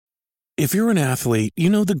If you're an athlete, you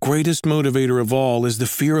know the greatest motivator of all is the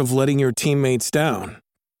fear of letting your teammates down.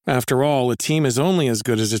 After all, a team is only as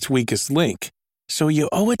good as its weakest link. So you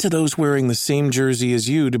owe it to those wearing the same jersey as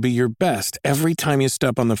you to be your best every time you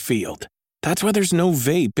step on the field. That's why there's no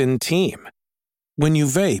vape in team. When you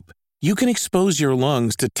vape, you can expose your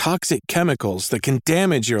lungs to toxic chemicals that can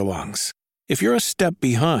damage your lungs. If you're a step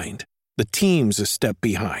behind, the team's a step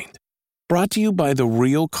behind. Brought to you by The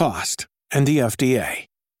Real Cost and the FDA.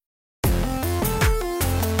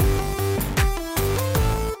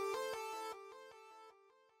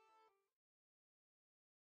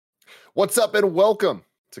 What's up and welcome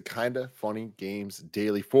to Kinda Funny Games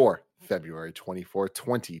Daily for February 24th,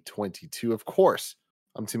 2022. Of course,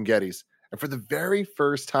 I'm Tim Geddes. And for the very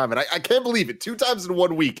first time, and I can't believe it, 2 times in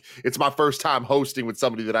 1 week, it's my first time hosting with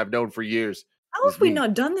somebody that I've known for years. How have we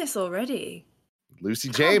not done this already? Lucy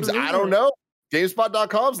James, I don't know.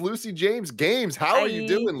 GameSpot.com's Lucy James Games. How are you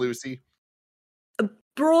doing, Lucy?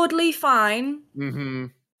 Broadly fine, Mm-hmm.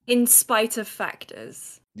 in spite of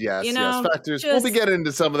factors. Yes, You know, factors. We'll be getting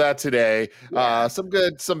into some of that today. Yeah. Some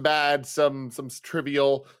good, some bad, some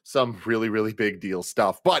trivial, some really, really big deal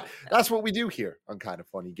stuff. But that's what we do here on Kinda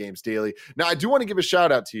Funny Games Daily. Now, I do want to give a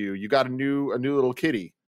shout out to you. You got a new little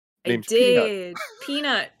kitty. I did.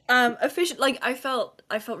 Peanut. Official. Like I felt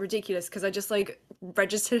ridiculous because I just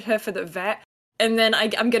registered her for the vet, and then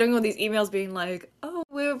I'm getting all these emails being like, "Oh,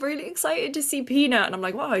 we're really excited to see Peanut," and I'm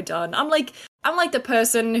like, "What have I done?" I'm like the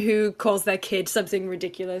person who calls their kid something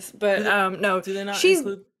ridiculous, but no. Do they not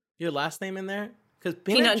include your last name in there? Because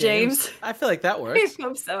Peanut James. I feel like that works. I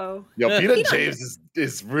hope so. Yo, Peanut James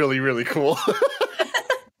is really, really cool.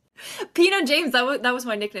 Peanut James, that was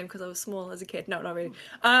my nickname because I was small as a kid. No, not really.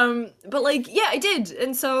 But yeah, I did.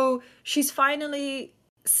 And so she's finally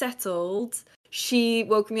settled. She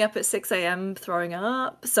woke me up at 6 a.m. throwing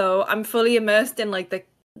up. So I'm fully immersed in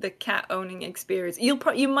the cat owning experience.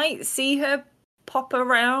 You might see her pop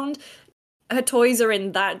around. Her toys are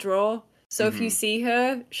in that drawer. So if you see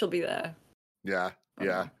her, she'll be there. Yeah.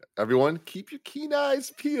 Everyone, keep your keen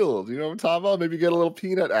eyes peeled. You know what I'm talking about? Maybe get a little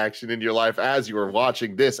peanut action in your life as you are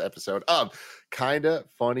watching this episode of Kinda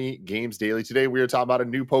Funny Games Daily. Today, we are talking about a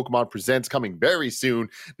new Pokemon Presents coming very soon.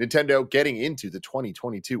 Nintendo getting into the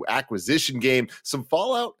 2022 acquisition game, some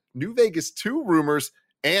Fallout New Vegas 2 rumors,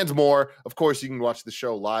 and more. Of course, you can watch the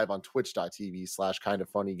show live on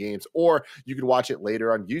twitch.tv/kindafunnygames, or you can watch it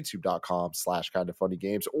later on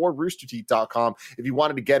youtube.com/kindafunnygames or roosterteeth.com. If you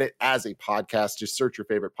wanted to get it as a podcast, just search your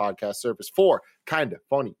favorite podcast service for Kinda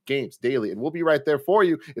Funny Games Daily, and we'll be right there for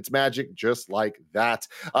you. It's magic just like that.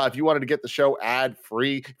 If you wanted to get the show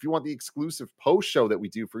ad-free, if you want the exclusive post show that we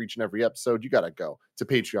do for each and every episode, you got to go to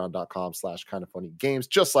patreon.com/kindafunnygames,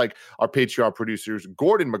 just like our Patreon producers,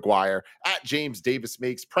 Gordon McGuire, at James Davis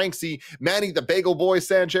Makes, Pranksy, Manny the Bagel Boy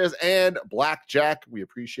Sanchez, and Blackjack. We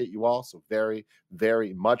appreciate you all so very,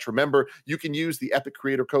 very much. Remember, you can use the Epic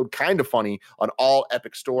creator code Kinda Funny on all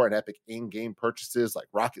Epic Store and Epic in-game purchases like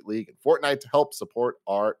Rocket League and Fortnite to help support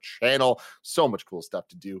our channel. So much cool stuff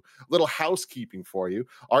to do. A little housekeeping for you.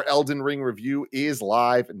 Our Elden Ring review is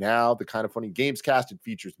live now. The Kinda Funny Games cast. It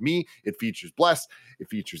features me. It features Bless. It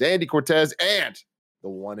features Andy Cortez and the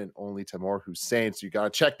one and only Tamor Hussein. So you got to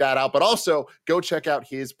check that out. But also go check out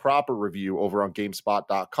his proper review over on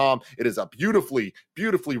GameSpot.com. It is a beautifully,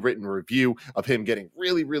 beautifully written review of him getting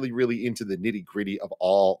really, really, really into the nitty gritty of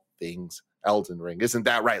all things Elden Ring. Isn't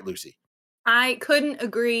that right, Lucy? I couldn't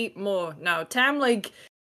agree more. No, Tam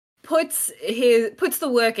puts the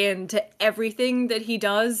work into everything that he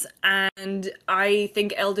does, and I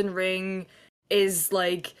think Elden Ring is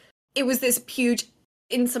it was this huge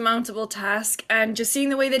insurmountable task, and just seeing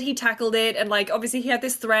the way that he tackled it, and obviously he had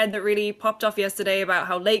this thread that really popped off yesterday about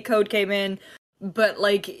how late code came in, but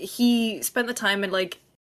he spent the time and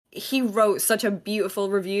he wrote such a beautiful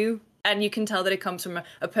review. And you can tell that it comes from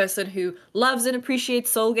a person who loves and appreciates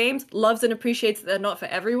Soul games, loves and appreciates that they're not for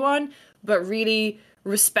everyone, but really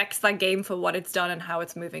respects that game for what it's done and how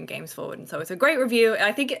it's moving games forward. And so it's a great review.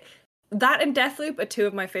 I think that and Deathloop are 2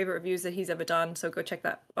 of my favorite reviews that he's ever done, so go check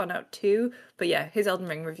that one out too. But yeah, his Elden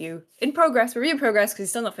Ring review in progress, because he's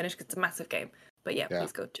still not finished because it's a massive game. But yeah,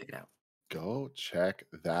 please go check it out. Go check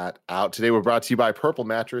that out. Today we're brought to you by Purple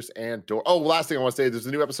Mattress and Door. Oh, last thing I want to say, there's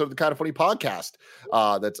a new episode of the Kinda Funny podcast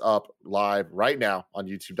that's up live right now on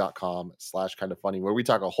youtube.com/kindafunny, where we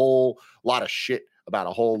talk a whole lot of shit about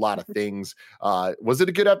a whole lot of things. Was it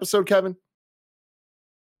a good episode, Kevin?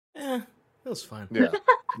 It was fine.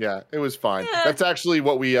 Yeah, it was fine. That's actually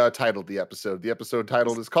what we titled the episode. The episode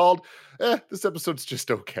title is called This Episode's Just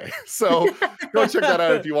Okay. So go check that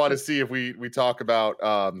out if you want to see if we talk about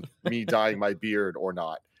me dyeing my beard or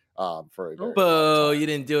not. for a very long Boo, time. you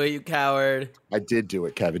didn't do it, you coward. I did do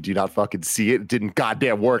it, Kevin. Do you not fucking see it? It didn't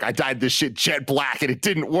goddamn work. I dyed this shit jet black and it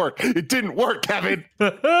didn't work. It didn't work, Kevin.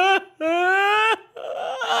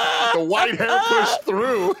 The white hair pushed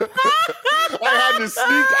through. I had to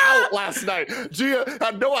sneak out last night. Gia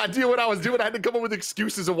had no idea what I was doing. I had to come up with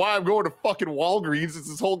excuses of why I'm going to fucking Walgreens. It's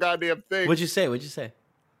this whole goddamn thing. What'd you say?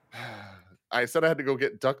 I said I had to go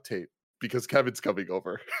get duct tape because Kevin's coming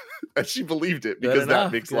over. And she believed it because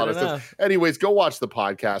that makes a lot of sense. Anyways, go watch the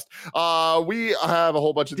podcast. We have a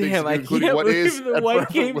whole bunch of things to do, including what is the white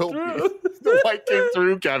came through. The white came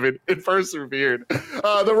through, Kevin. It persevered.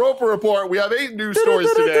 The Roper Report. We have 8 news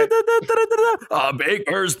stories today. A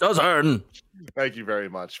baker's dozen. Thank you very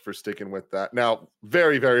much for sticking with that. Now,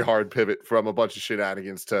 very, very hard pivot from a bunch of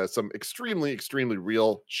shenanigans to some extremely, extremely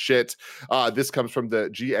real shit. This comes from the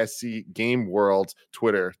GSC Game World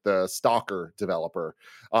Twitter, the Stalker developer.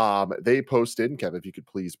 They posted, and Kevin, if you could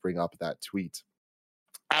please bring up that tweet.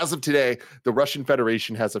 As of today, the Russian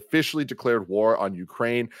Federation has officially declared war on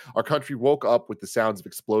Ukraine. Our country woke up with the sounds of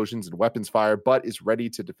explosions and weapons fire, but is ready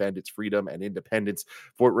to defend its freedom and independence,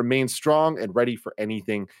 for it remains strong and ready for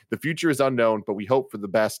anything. The future is unknown, but we hope for the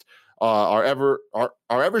best. Are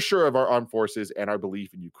ever sure of our armed forces and our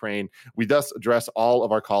belief in Ukraine. We thus address all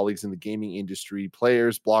of our colleagues in the gaming industry,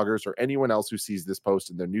 players, bloggers, or anyone else who sees this post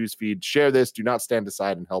in their newsfeed. Share this. Do not stand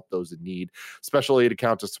aside and help those in need. Special aid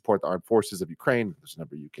account to support the armed forces of Ukraine. There's a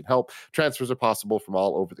number you can help. Transfers are possible from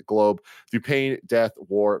all over the globe. Through pain, death,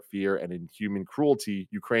 war, fear, and inhuman cruelty,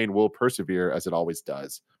 Ukraine will persevere as it always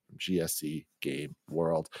does. From GSC Game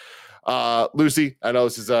World. Lucy, I know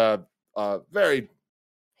this is a very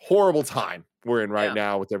horrible time we're in right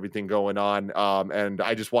now with everything going on. And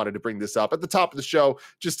I just wanted to bring this up at the top of the show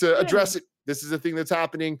just to address it. This is a thing that's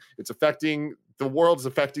happening. It's affecting the world, is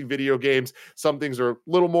affecting video games. Some things are a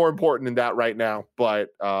little more important than that right now, but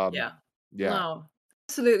no,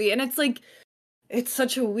 absolutely. And it's like, it's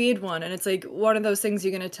such a weird one. And it's like one of those things you're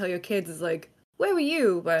going to tell your kids is like, where were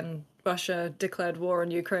you when Russia declared war on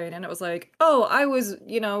Ukraine? And it was like, oh, I was,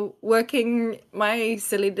 working my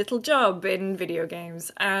silly little job in video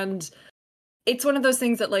games. And it's one of those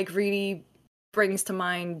things that like really brings to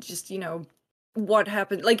mind just, what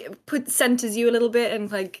happened, like centers you a little bit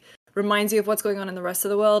and like reminds you of what's going on in the rest of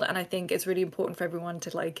the world. And I think it's really important for everyone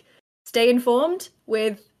to like stay informed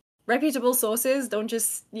with reputable sources. Don't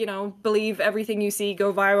just, believe everything you see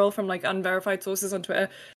go viral from like unverified sources on Twitter,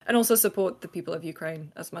 and also support the people of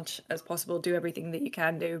Ukraine as much as possible. Do everything that you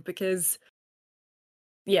can do, because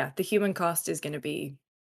the human cost is going to be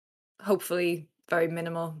hopefully very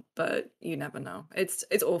minimal, but you never know. It's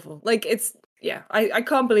awful. Like I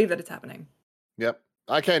can't believe that it's happening. Yep.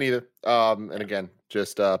 I can't either. And again,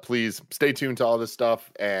 just please stay tuned to all this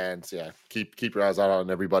stuff, and keep your eyes out on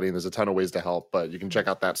everybody. And there's a ton of ways to help, but you can check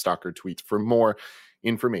out that Stalker tweet for more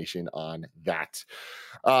information on that.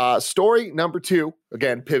 Story number 2,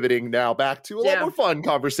 again, pivoting now back to a lot more fun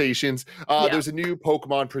conversations. There's a new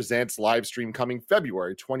Pokemon Presents live stream coming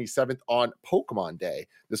February 27th on Pokemon Day.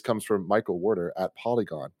 This comes from Michael Werder at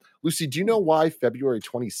Polygon. Lucy, do you know why February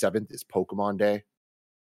 27th is Pokemon Day?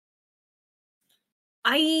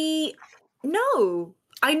 I know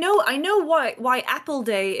why Apple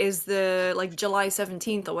Day is the like July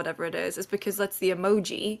 17th or whatever it is. It's because that's the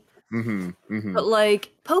emoji. But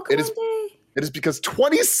like Pokemon Day? It is because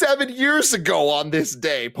 27 years ago on this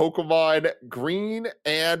day, Pokemon Green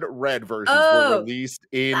and Red versions were released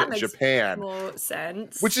in Japan. More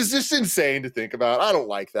sense. Which is just insane to think about. I don't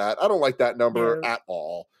like that. I don't like that number at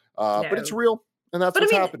all. But it's real, and that's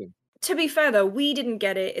what's happening. To be fair, though, we didn't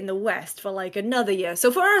get it in the West for like another year.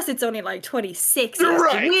 So for us, it's only like 26 years.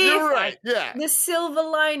 You're right. Yeah. The silver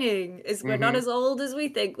lining is we're not as old as we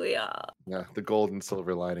think we are. Yeah, the gold and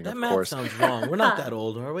silver lining, that of math course. sounds wrong. We're not that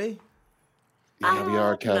old, are we? Yeah, we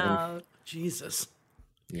are, Kevin. No. Jesus.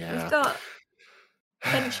 Yeah. We've got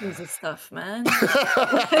pensions and stuff, man.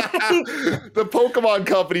 The Pokemon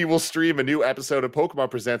Company will stream a new episode of Pokemon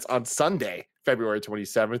Presents on Sunday, February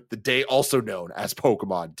 27th, the day also known as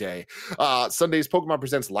Pokemon Day. Sunday's Pokemon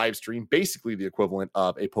Presents live stream, basically the equivalent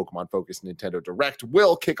of a Pokemon-focused Nintendo Direct,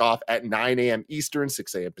 will kick off at 9 a.m. Eastern,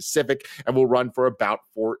 6 a.m. Pacific, and will run for about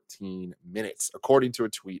 14 minutes, according to a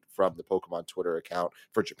tweet from the Pokemon Twitter account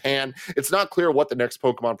for Japan. It's not clear what the next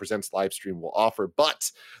Pokemon Presents live stream will offer,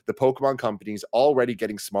 but the Pokemon Company's already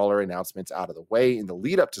getting smaller announcements out of the way in the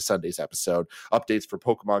lead up to Sunday's episode. Updates for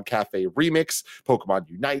Pokemon Cafe Remix, Pokemon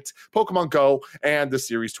Unite, Pokemon Go, and the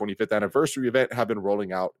series' 25th anniversary event have been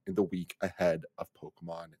rolling out in the week ahead of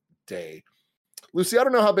Pokemon Day. Lucy, I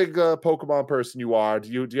don't know how big a Pokemon person you are. Do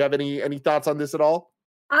you have any thoughts on this at all?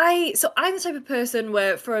 I'm the type of person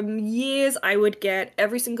where for years I would get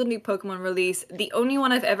every single new Pokemon release. The only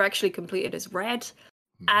one I've ever actually completed is Red.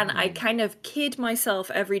 And I kind of kid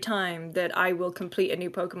myself every time that I will complete a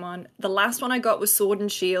new Pokemon. The last one I got was Sword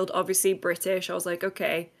and Shield, obviously British. I was like,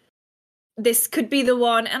 okay, this could be the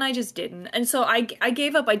one, and I just didn't. And so I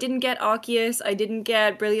gave up. I didn't get Arceus. I didn't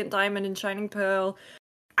get Brilliant Diamond and Shining Pearl.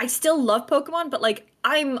 I still love Pokemon, but like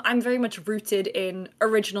I'm very much rooted in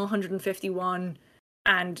original 151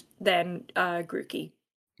 and then Grookey.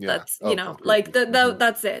 Yeah. That's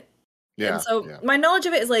that's it. Yeah. And so my knowledge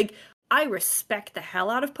of it is like I respect the hell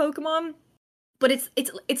out of Pokemon, but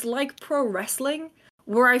it's like pro wrestling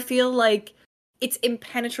where I feel like it's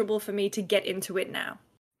impenetrable for me to get into it now.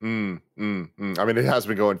 I mean, it has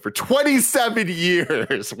been going for 27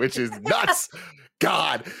 years, which is nuts.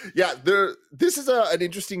 God. Yeah, this is an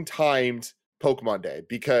interesting timed Pokemon Day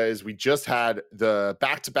because we just had the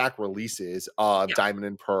back-to-back releases of Diamond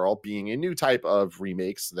and Pearl being a new type of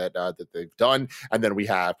remakes that they've done, and then we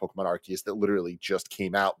have Pokemon Arceus that literally just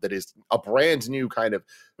came out that is a brand new kind of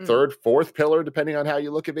third, fourth pillar, depending on how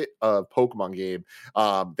you look at it, of Pokemon game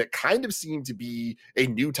that kind of seemed to be a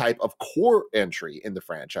new type of core entry in the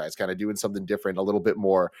franchise, kind of doing something different, a little bit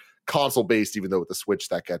more console-based, even though with the Switch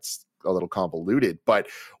that gets a little convoluted. But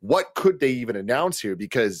what could they even announce here?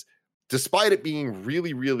 Because despite it being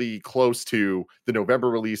really, really close to the November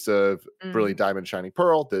release of Brilliant Diamond Shining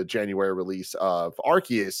Pearl, the January release of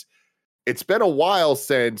Arceus, it's been a while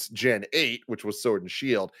since Gen 8, which was Sword and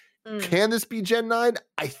Shield. Can this be Gen 9?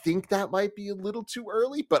 I think that might be a little too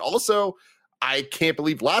early, but also I can't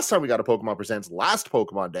believe last time we got a Pokemon Presents, last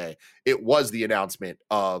Pokemon Day, it was the announcement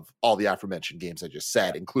of all the aforementioned games I just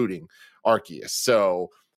said, including Arceus. So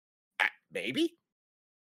maybe?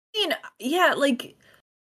 I mean, yeah, like,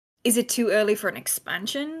 is it too early for an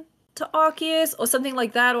expansion to Arceus or something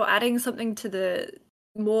like that, or adding something to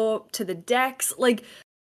the decks? Like,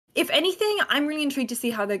 if anything, I'm really intrigued to see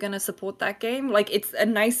how they're going to support that game. Like, it's a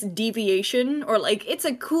nice deviation, or like, it's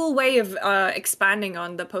a cool way of expanding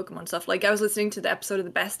on the Pokemon stuff. Like, I was listening to the episode of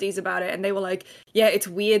the Besties about it, and they were like, yeah, it's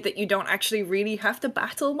weird that you don't actually really have to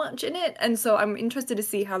battle much in it. And so I'm interested to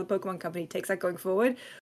see how the Pokemon Company takes that going forward.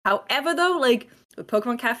 However, though, like, with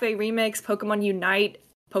Pokemon Cafe remakes, Pokemon Unite,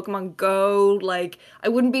 Pokemon Go, like, I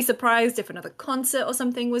wouldn't be surprised if another concert or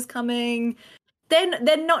something was coming.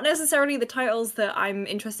 They're not necessarily the titles that I'm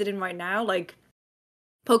interested in right now. Like,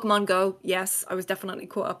 Pokemon Go, yes, I was definitely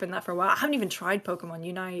caught up in that for a while. I haven't even tried Pokemon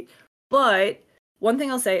Unite. But one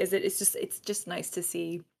thing I'll say is that it's just nice to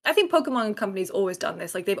see. I think Pokemon Company's always done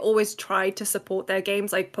this. Like, they've always tried to support their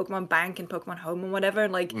games, like Pokemon Bank and Pokemon Home and whatever,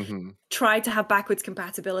 and like try to have backwards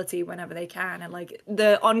compatibility whenever they can. And like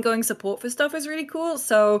the ongoing support for stuff is really cool.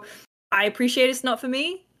 So I appreciate it's not for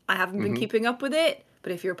me. I haven't been keeping up with it.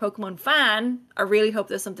 But if you're a Pokemon fan, I really hope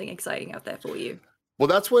there's something exciting out there for you. Well,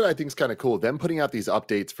 that's what I think is kind of cool. Them putting out these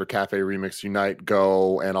updates for Cafe Remix, Unite,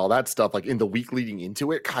 Go, and all that stuff, like in the week leading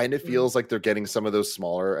into it, kind of feels like they're getting some of those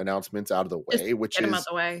smaller announcements out of the way, which is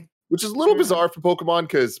a little bizarre for Pokemon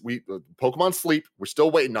because Pokemon Sleep, we're still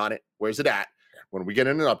waiting on it. Where's it at? When we get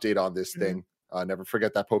an update on this thing, never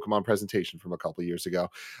forget that Pokemon presentation from a couple of years ago.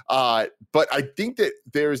 But I think that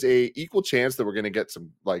there's a equal chance that we're going to get some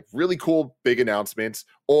like really cool big announcements,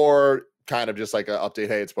 or kind of just like an update.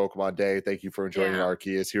 Hey, it's Pokemon Day. Thank you for enjoying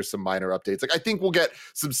Arceus. Here's some minor updates. Like, I think we'll get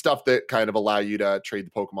some stuff that kind of allow you to trade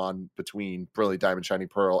the Pokemon between Brilliant Diamond, Shining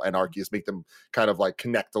Pearl, and Arceus, make them kind of like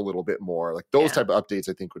connect a little bit more. Like those type of updates,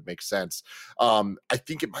 I think would make sense. I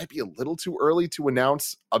think it might be a little too early to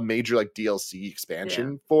announce a major like DLC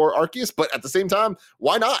expansion for Arceus, but at the same time,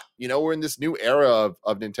 why not? You know, we're in this new era of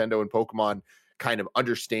Nintendo and Pokemon kind of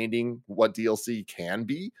understanding what DLC can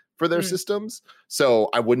be for their systems. So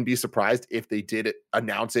I wouldn't be surprised if they did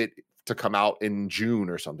announce it to come out in June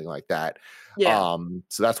or something like that. So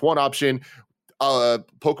that's one option.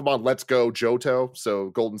 Pokemon Let's Go Johto, so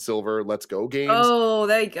Gold and Silver Let's Go games. Oh,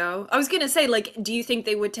 there you go. I was gonna say, like, do you think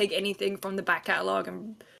they would take anything from the back catalog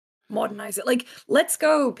and modernize it? Like, Let's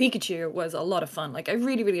Go Pikachu was a lot of fun. Like, I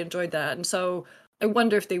really, really enjoyed that. And so I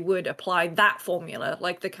wonder if they would apply that formula,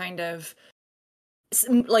 like the kind of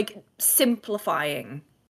like simplifying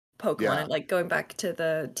Pokemon and like going back to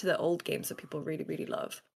the old games that people really, really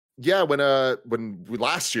love. Yeah, when we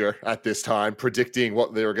last year at this time predicting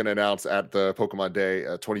what they were going to announce at the Pokemon Day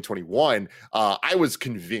 2021, I was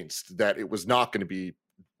convinced that it was not going to be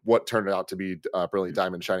what turned out to be Brilliant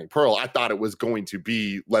Diamond Shining Pearl. I thought it was going to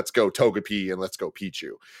be Let's Go Togepi and Let's Go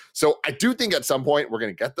Pichu. So I do think at some point we're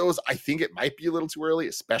going to get those. I think it might be a little too early,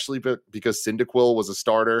 especially because Cyndaquil was a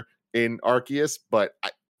starter in Arceus, but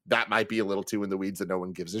that might be a little too in the weeds that no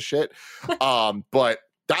one gives a shit. But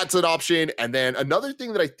that's an option. And then another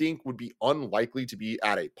thing that I think would be unlikely to be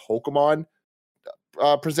at a Pokemon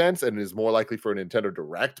presents and is more likely for a Nintendo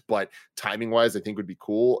Direct, but timing wise, I think would be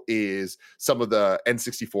cool, is some of the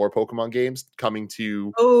N64 Pokemon games coming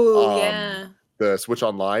to the Switch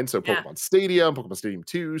Online. So Pokemon Stadium, Pokemon Stadium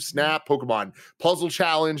 2, Snap, Pokemon Puzzle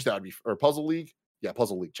Challenge, that would be, or Puzzle League. Yeah,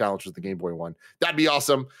 Puzzle League Challenge was the Game Boy one. That'd be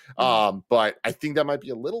awesome. But I think that might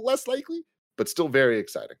be a little less likely, but still very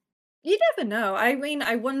exciting. You never know. I mean,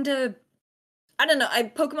 I wonder. I don't know.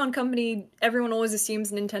 Pokemon Company, everyone always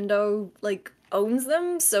assumes Nintendo like owns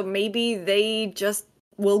them, so maybe they just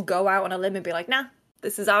will go out on a limb and be like, nah,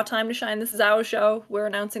 this is our time to shine. This is our show. We're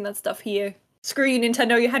announcing that stuff here. Screw you,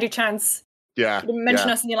 Nintendo. You had your chance. Yeah. You didn't mention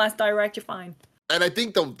us in your last Direct. You're fine. And I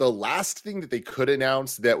think the last thing that they could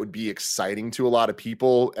announce that would be exciting to a lot of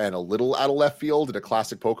people and a little out of left field in a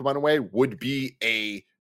classic Pokemon way would be a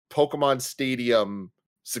Pokemon Stadium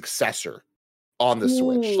successor on the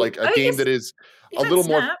Switch, like a game that is a little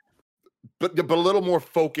more, but a little more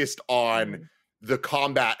focused on the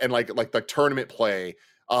combat and like the tournament play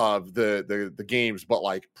of the games, but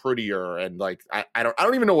like prettier and like I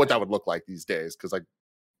don't even know what that would look like these days, because like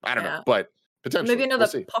I don't know, but potentially maybe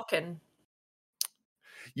another Pokken.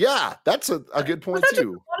 Yeah, that's a good point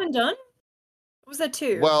too. One and done? Was that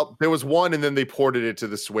two? Well, there was one, and then they ported it to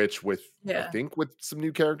the Switch with, I think, with some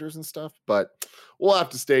new characters and stuff. But we'll have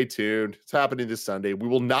to stay tuned. It's happening this Sunday. We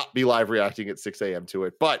will not be live reacting at 6 a.m. to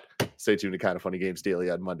it, but stay tuned to Kind of Funny Games Daily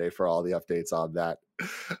on Monday for all the updates on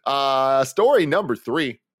that. Story number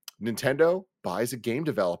 3. Nintendo buys a game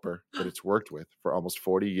developer that it's worked with for almost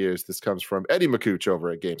 40 years. This comes from Eddie McCooch over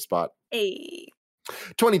at GameSpot. Hey.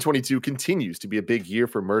 2022 continues to be a big year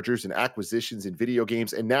for mergers and acquisitions in video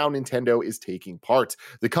games, and now Nintendo is taking part.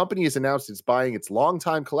 The company has announced it's buying its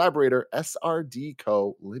longtime collaborator, SRD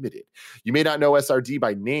Co. Limited. You may not know SRD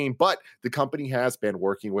by name, but the company has been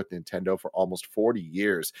working with Nintendo for almost 40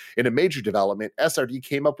 years. In a major development, SRD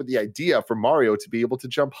came up with the idea for Mario to be able to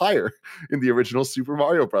jump higher in the original Super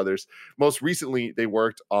Mario Brothers. Most recently, they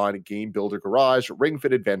worked on Game Builder Garage, Ring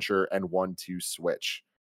Fit Adventure, and 1-2 Switch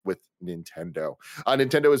with Nintendo.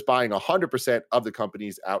 Nintendo is buying 100% of the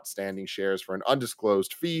company's outstanding shares for an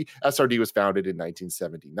undisclosed fee. SRD was founded in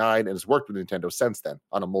 1979 and has worked with Nintendo since then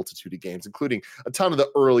on a multitude of games, including a ton of the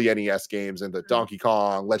early NES games and the Donkey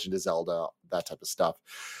Kong, Legend of Zelda, that type of stuff.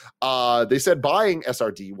 They said buying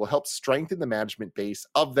SRD will help strengthen the management base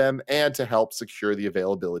of them and to help secure the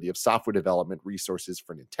availability of software development resources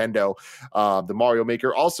for Nintendo. The Mario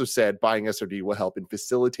Maker also said buying SRD will help in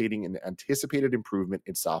facilitating an anticipated improvement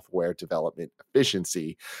in software development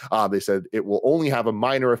efficiency. They said it will only have a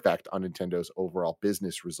minor effect on Nintendo's overall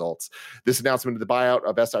business results. This announcement of the buyout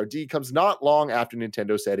of SRD comes not long after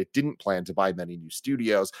Nintendo said it didn't plan to buy many new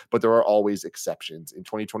studios, but there are always exceptions. In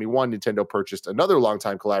 2021, Nintendo purchased another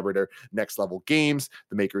longtime collaborator, Next Level Games,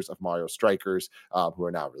 the makers of Mario Strikers, who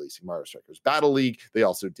are now releasing Mario Strikers Battle League. They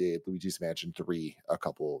also did Luigi's Mansion 3 a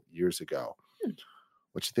couple years ago.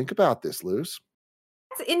 What you think about this, Luz?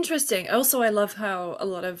 It's interesting. Also, I love how a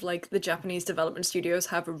lot of like the Japanese development studios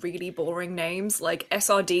have really boring names. Like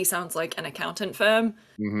SRD sounds like an accountant firm.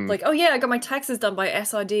 Like, oh yeah, I got my taxes done by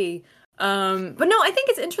SRD. But no, I think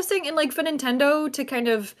it's interesting and like for Nintendo to kind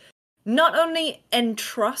of not only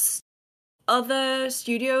entrust other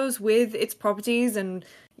studios with its properties and,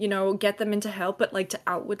 you know, get them into help, but like to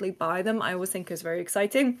outwardly buy them, I always think is very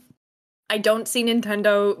exciting. I don't see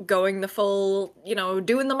Nintendo going the full, you know,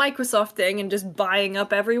 doing the Microsoft thing and just buying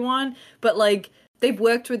up everyone. But like, they've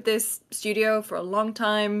worked with this studio for a long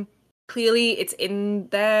time. Clearly, it's in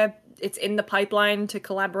the pipeline to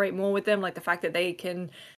collaborate more with them. Like the fact that they can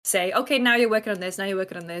say, okay, now you're working on this, now you're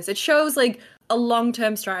working on this. It shows like a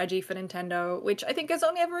long-term strategy for Nintendo, which I think is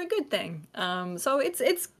only ever a good thing. So it's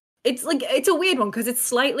like, it's a weird one because it's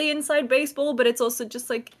slightly inside baseball, but it's also just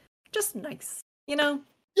nice, you know?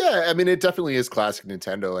 Yeah, I mean, it definitely is classic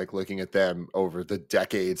Nintendo, like looking at them over the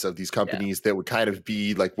decades of these companies that would kind of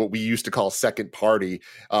be like what we used to call second party.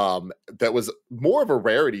 That was more of a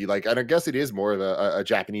rarity. Like, and I guess it is more of a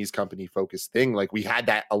Japanese company focused thing. Like we had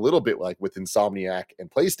that a little bit like with Insomniac and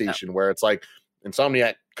PlayStation, where it's like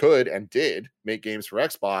Insomniac could and did make games for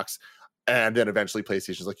Xbox. And then eventually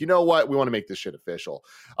PlayStation's like, you know what? We want to make this shit official.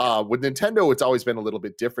 With Nintendo, it's always been a little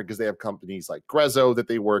bit different because they have companies like Grezzo that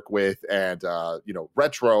they work with and, you know,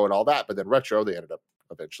 Retro and all that. But then Retro, they ended up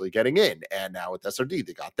eventually getting in. And now with SRD,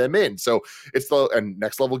 they got them in. So it's and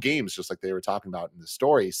Next Level Games, just like they were talking about in the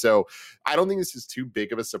story. So I don't think this is too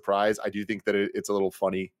big of a surprise. I do think that it's a little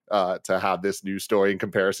funny to have this news story in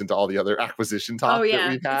comparison to all the other acquisition talk that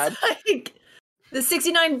we've had. It's like the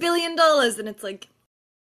 $69 billion. And it's like,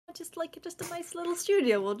 just a nice little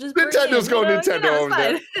studio. We'll just bring Nintendo's in, going you know, Nintendo over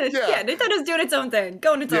there. Yeah, Nintendo's doing its own thing,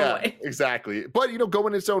 going its own way. Exactly. But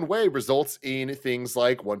going its own way results in things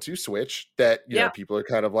like 1-2 Switch that you know people are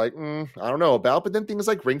kind of like, I don't know about. But then things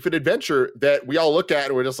like Ring Fit Adventure that we all look at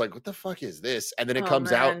and we're just like, what the fuck is this? And then it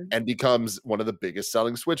comes out and becomes one of the biggest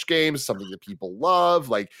selling Switch games, something that people love.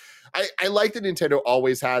 Like, I like that Nintendo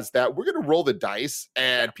always has that. We're going to roll the dice,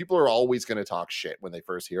 and people are always going to talk shit when they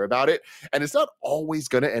first hear about it. And it's not always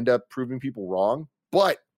going to end up proving people wrong,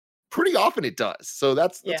 but pretty often it does. So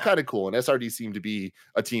that's kind of cool. And SRD seemed to be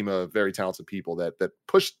a team of very talented people that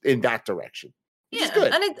pushed in that direction. Which is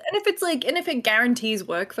good. And if it guarantees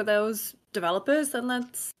work for those developers, then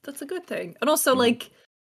that's a good thing. And also,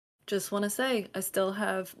 just want to say, I still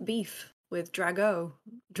have beef with Drago.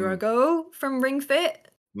 Drago from Ring Fit.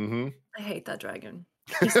 Mm-hmm. I hate that dragon.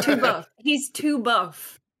 He's too buff. He's too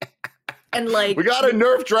buff. And like, we gotta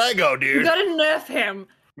nerf Drago, dude. We gotta nerf him.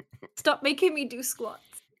 Stop making me do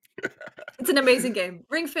squats. It's an amazing game.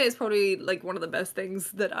 Ring Fit is probably like one of the best things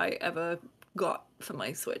that I ever got for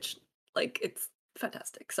my Switch. Like, it's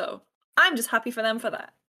fantastic. So I'm just happy for them for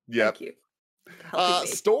that. Yep. Thank you.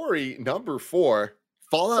 Story number 4.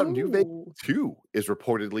 Fallout New Vegas 2 is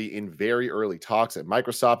reportedly in very early talks at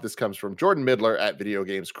Microsoft. This comes from Jordan Midler at Video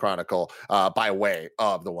Games Chronicle by way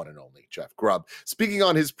of the one and only Jeff Grubb. Speaking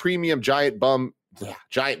on his premium Giant Bomb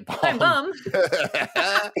Giant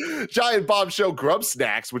Bomb show Grub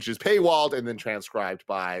Snacks, which is paywalled and then transcribed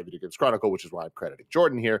by Video Games Chronicle, which is why I'm crediting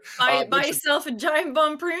Jordan here. Buy yourself a Giant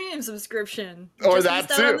Bomb premium subscription. Or that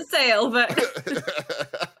too. On the sale, but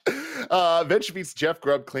VentureBeat's Jeff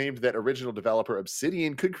Grubb claimed that original developer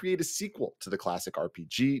Obsidian could create a sequel to the classic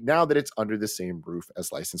RPG now that it's under the same roof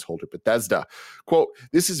as license holder Bethesda. Quote,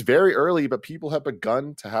 "This is very early, but people have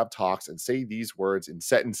begun to have talks and say these words in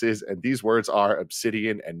sentences, and these words are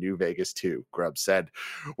Obsidian and New Vegas 2, Grubb said.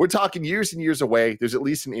 We're talking years and years away. There's at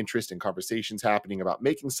least an interest in conversations happening about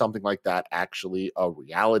making something like that actually a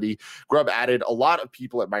reality. Grubb added, a lot of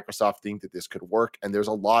people at Microsoft think that this could work, and there's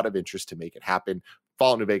a lot of interest to make it happen.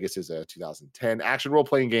 Fallout New Vegas is a 2010 action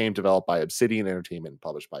role-playing game developed by Obsidian Entertainment and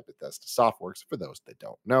published by Bethesda Softworks, for those that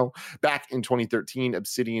don't know. Back in 2013,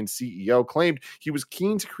 Obsidian CEO claimed he was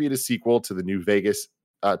keen to create a sequel to New Vegas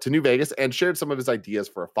and shared some of his ideas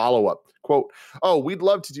for a follow-up. Quote, "Oh, we'd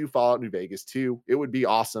love to do Fallout New Vegas 2. It would be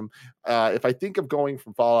awesome. If I think of going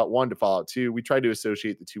from Fallout 1 to Fallout 2, we tried to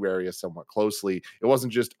associate the two areas somewhat closely. It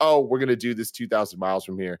wasn't just, oh, we're going to do this 2,000 miles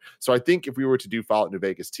from here. So I think if we were to do Fallout New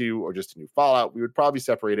Vegas 2 or just a new Fallout, we would probably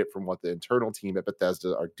separate it from what the internal team at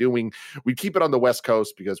Bethesda are doing. We'd keep it on the West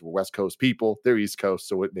Coast because we're West Coast people. They're East Coast,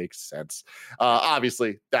 so it makes sense."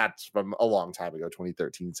 Obviously, that's from a long time ago,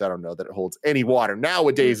 2013, so I don't know that it holds any water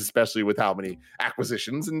nowadays, especially with how many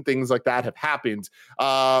acquisitions and things like that have happened.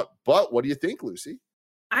 But what do you think, Lucy?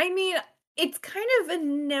 I mean, it's kind of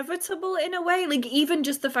inevitable in a way, like even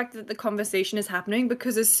just the fact that the conversation is happening,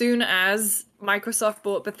 because as soon as Microsoft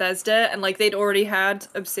bought Bethesda and like they'd already had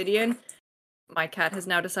Obsidian, my cat has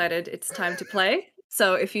now decided it's time to play.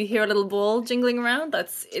 So if you hear a little ball jingling around,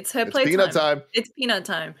 it's her play peanut time. It's peanut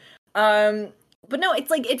time. But no, it's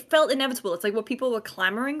like it felt inevitable. It's like what people were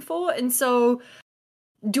clamoring for, and so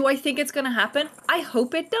do I think it's going to happen? I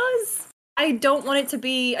hope it does. I don't want it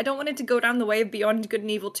to go down the way of Beyond Good and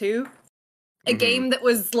Evil 2. A game that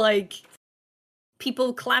was like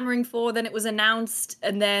people clamoring for, then it was announced,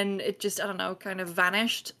 and then it just, I don't know, kind of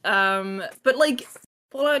vanished. But like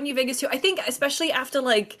Fallout New Vegas 2, I think especially after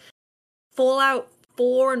like Fallout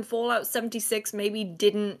 4 and Fallout 76 maybe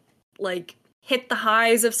didn't like hit the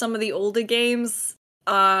highs of some of the older games.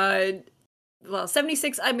 Well,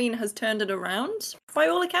 76, I mean, has turned it around by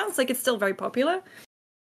all accounts. Like, it's still very popular.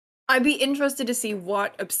 I'd be interested to see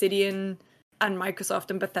what Obsidian and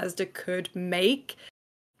Microsoft and Bethesda could make.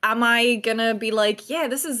 Am I gonna be like, yeah,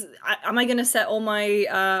 am I gonna set all my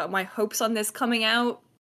my hopes on this coming out?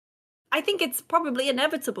 I think it's probably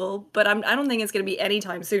inevitable, but I don't think it's gonna be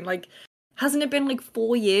anytime soon. Like, hasn't it been like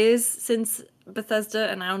 4 years since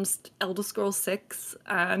Bethesda announced Elder Scrolls 6?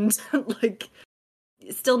 And like,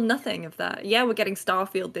 still nothing of that. Yeah, we're getting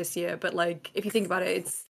Starfield this year, but like if you think about it,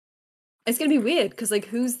 it's gonna be weird because like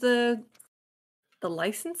who's the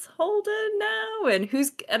license holder now, and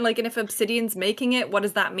if Obsidian's making it, what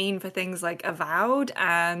does that mean for things like Avowed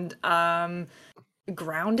and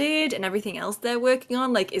Grounded and everything else they're working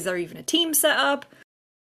on? Like, is there even a team set up?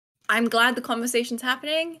 I'm glad the conversation's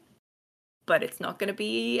happening, but it's not gonna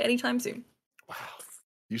be anytime soon. Wow.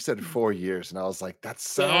 You said 4 years, and I was like, that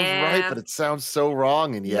sounds right, but it sounds so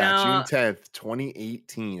wrong. And yeah, no. June 10th,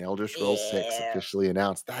 2018, Elder Scrolls 6 officially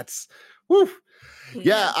announced. That's, woo.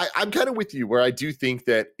 Yeah, I'm kind of with you where I do think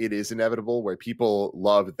that it is inevitable, where people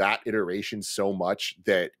love that iteration so much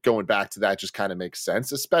that going back to that just kind of makes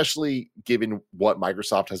sense, especially given what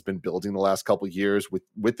Microsoft has been building the last couple of years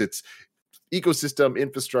with its ecosystem,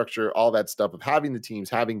 infrastructure, all that stuff of having the teams,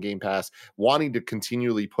 having Game Pass, wanting to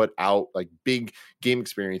continually put out like big game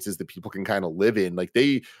experiences that people can kind of live in. Like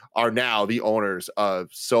they are now the owners of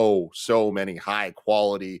so many high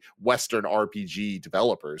quality Western RPG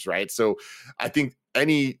developers, right? So I think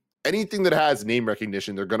anything that has name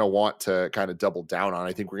recognition, they're going to want to kind of double down on.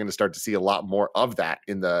 I think we're going to start to see a lot more of that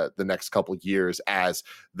in the next couple of years as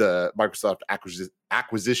the Microsoft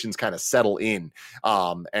acquisitions kind of settle in,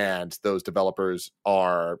 and those developers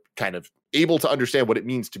are kind of able to understand what it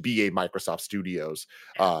means to be a Microsoft Studios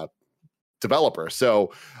developer.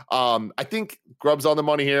 So I think Grubb's on the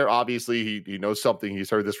money here. Obviously, he knows something.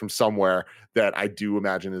 He's heard this from somewhere that I do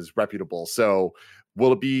imagine is reputable. So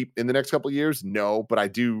will it be in the next couple of years? No, but I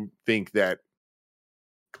do think that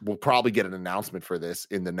we'll probably get an announcement for this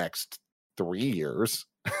in the next 3 years.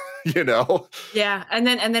 Yeah, and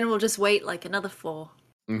then we'll just wait like another 4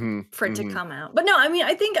 for it to come out. But no, I mean,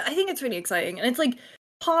 I think it's really exciting, and it's like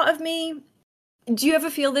part of me. Do you ever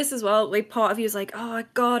feel this as well? Like part of you is like, oh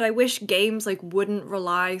God, I wish games like wouldn't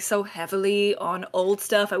rely so heavily on old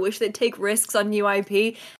stuff. I wish they'd take risks on new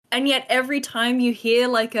IP. And yet every time you hear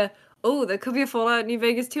like there could be a Fallout New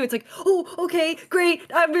Vegas 2, it's like, oh, okay, great.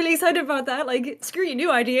 I'm really excited about that. Like, screw you,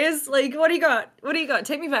 new ideas. Like, what do you got? What do you got?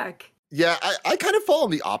 Take me back. Yeah, I kind of fall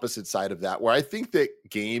on the opposite side of that, where I think that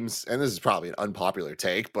games, and this is probably an unpopular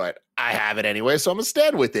take, but I have it anyway, so I'm going to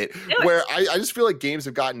stand with it, where I just feel like games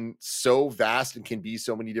have gotten so vast and can be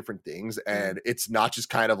so many different things, and it's not just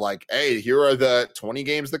kind of like, hey, here are the 20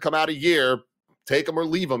 games that come out a year, take them or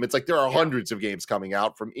leave them. It's like there are hundreds of games coming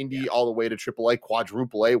out from indie all the way to AAA,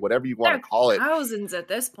 quadruple A, whatever you want to call it. Thousands at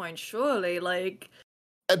this point, surely. Like,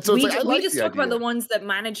 and so we just talk about the ones that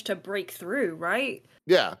managed to break through, right?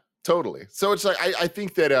 Yeah. Totally. So it's like I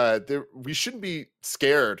think that we shouldn't be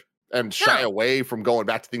scared and shy away from going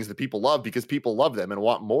back to things that people love, because people love them and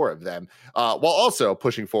want more of them, while also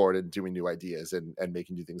pushing forward and doing new ideas and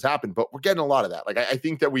making new things happen. But we're getting a lot of that. Like I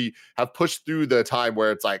think that we have pushed through the time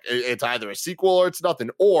where it's like it's either a sequel or it's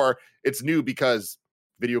nothing, or it's new because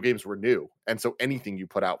video games were new, and so anything you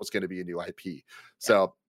put out was going to be a new IP.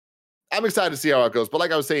 So I'm excited to see how it goes. But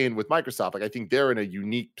like I was saying with Microsoft, like I think they're in a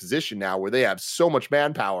unique position now where they have so much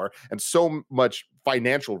manpower and so much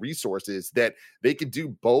financial resources that they could do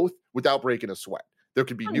both without breaking a sweat. There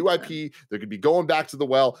could be new IP, there could be going back to the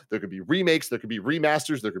well, there could be remakes, there could be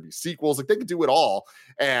remasters, there could be sequels. Like they could do it all,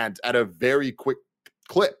 and at a very quick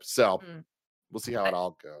clip. So we'll see how it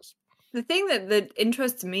all goes. The thing that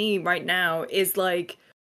interests me right now is like,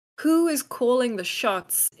 who is calling the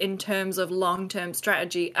shots in terms of long-term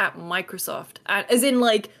strategy at Microsoft? As in,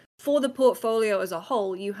 like, for the portfolio as a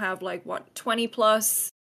whole, you have, like, 20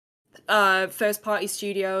 plus first-party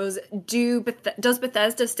studios. Does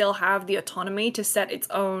Bethesda still have the autonomy to set its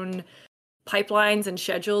own pipelines and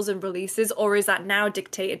schedules and releases? Or is that now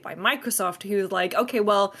dictated by Microsoft, who's like, okay,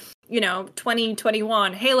 well,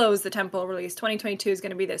 2021, Halo's the temple release, 2022 is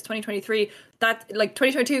going to be this, 2023, that, like,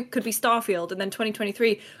 2022 could be Starfield, and then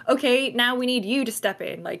 2023, okay, now we need you to step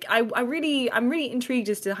in. Like, I'm really intrigued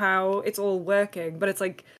as to how it's all working, but it's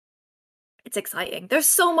like, it's exciting. There's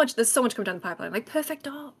so much coming down the pipeline, like Perfect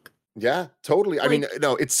Dark. Yeah, totally. I mean,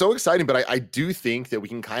 no, it's so exciting, but I do think that we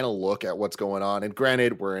can kind of look at what's going on. And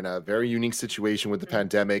granted, we're in a very unique situation with the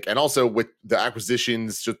pandemic, and also with the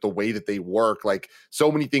acquisitions, just the way that they work. Like, so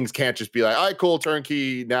many things can't just be like, all right, cool,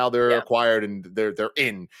 turnkey, now they're acquired and they're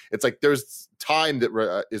in. It's like there's time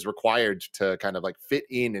that is required to kind of like fit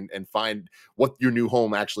in and find what your new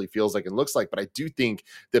home actually feels like and looks like. But I do think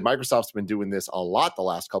that Microsoft's been doing this a lot the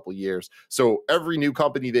last couple of years. So every new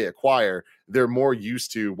company they acquire, they're more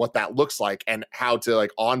used to what that looks like and how to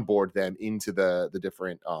like onboard them into the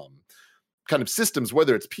different kind of systems,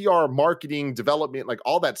 whether it's PR, marketing, development, like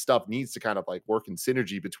all that stuff needs to kind of like work in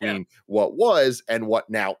synergy between what was and what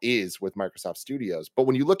now is with Microsoft Studios. But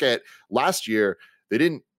when you look at last year, they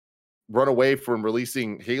didn't run away from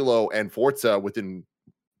releasing Halo and Forza within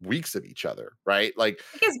weeks of each other, right? Like,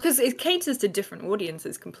 I guess because it caters to different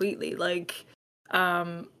audiences completely. Like,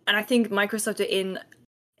 and I think Microsoft are in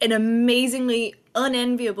an amazingly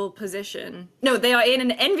unenviable position. No, they are in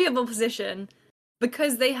an enviable position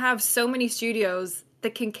because they have so many studios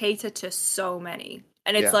that can cater to so many.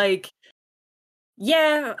 And it's like,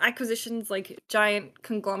 acquisitions, like giant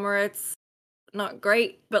conglomerates, not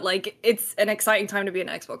great, but like it's an exciting time to be an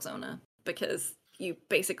Xbox owner because you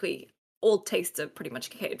basically all tastes are pretty much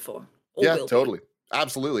catered for. Yeah, totally.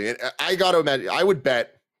 Absolutely. And I got to imagine, I would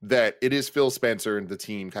bet that it is Phil Spencer and the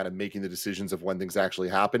team kind of making the decisions of when things actually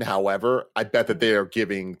happen. However, I bet that they are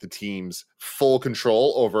giving the teams full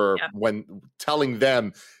control over when telling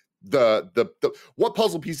them the what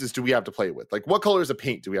puzzle pieces do we have to play with? Like what colors of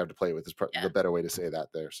paint do we have to play with is the better way to say that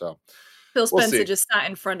there. So Phil Spencer just sat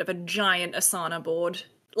in front of a giant Asana board,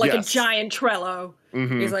 like a giant Trello.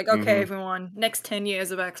 He's like, okay, everyone, next 10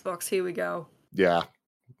 years of Xbox, here we go. Yeah,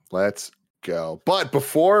 let's go. But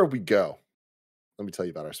before we go, let me tell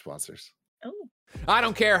you about our sponsors. Oh. I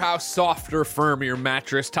don't care how soft or firm your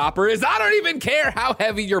mattress topper is. I don't even care how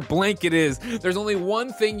heavy your blanket is. There's only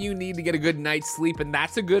one thing you need to get a good night's sleep, and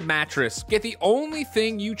that's a good mattress. Get the only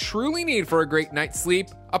thing you truly need for a great night's sleep,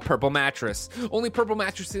 a Purple mattress. Only Purple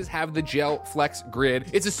mattresses have the Gel Flex Grid.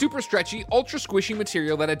 It's a super stretchy, ultra squishy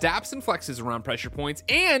material that adapts and flexes around pressure points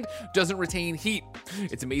and doesn't retain heat.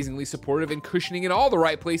 It's amazingly supportive and cushioning in all the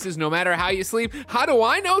right places, no matter how you sleep. How do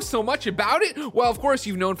I know so much about it? Well, of course,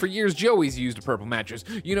 you've known for years Joey's used a Purple mattress.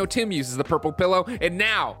 You know Tim uses the Purple pillow, and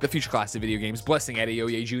now the future class of video games, Blessing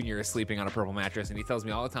Adeoye Jr. is sleeping on a Purple mattress, and he tells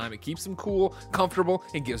me all the time it keeps him cool, comfortable,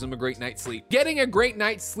 and gives him a great night's sleep. Getting a great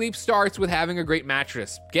night's sleep starts with having a great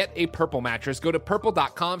mattress. Get a Purple mattress. Go to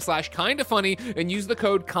purple.com/kindafunny and use the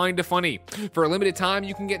code kindafunny. For a limited time,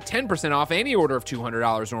 you can get 10% off any order of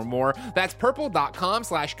 $200 or more. That's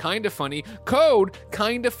purple.com/kindafunny. Code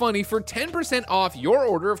kindafunny for 10% off your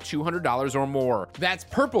order of $200 or more. That's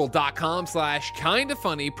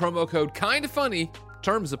purple.com/kindafunny. Promo code kindafunny.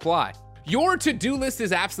 Terms apply. Your to-do list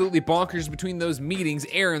is absolutely bonkers between those meetings,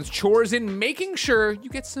 errands, chores, and making sure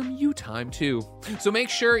you get some you time too. So make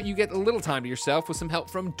sure you get a little time to yourself with some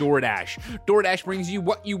help from DoorDash. DoorDash brings you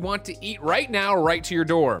what you want to eat right now, right to your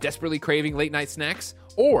door. Desperately craving late night snacks?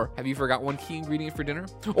 Or have you forgot one key ingredient for dinner?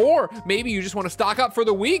 Or maybe you just want to stock up for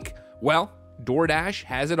the week? Well, DoorDash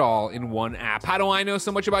has it all in one app. How do I know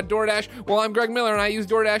so much about DoorDash? Well, I'm Greg Miller, and I use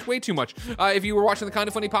DoorDash way too much. If you were watching the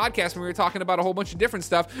Kinda Funny podcast when we were talking about a whole bunch of different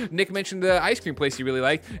stuff, Nick mentioned the ice cream place he really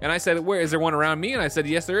liked, and I said, where, is there one around me? And I said,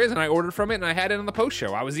 yes, there is, and I ordered from it, and I had it on the post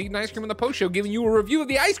show. I was eating ice cream on the post show, giving you a review of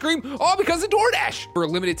the ice cream, all because of DoorDash. For a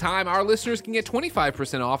limited time, our listeners can get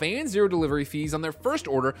 25% off and 0 delivery fees on their first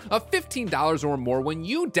order of $15 or more when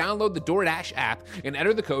you download the DoorDash app and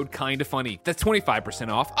enter the code KINDAFUNNY. That's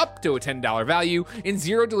 25% off, up to a $10 value, and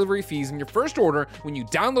 0 delivery fees in your first order when you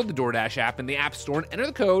download the DoorDash app in the App Store and enter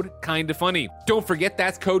the code KINDAFUNNY. Don't forget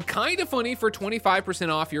that's code KINDAFUNNY for 25%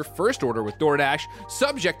 off your first order with DoorDash.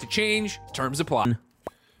 Subject to change. Terms apply.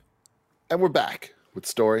 And we're back with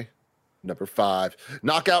story number 5.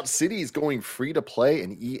 Knockout City is going free to play,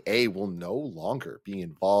 and EA will no longer be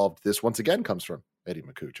involved. This once again comes from Eddie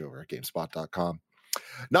McCooch over at GameSpot.com.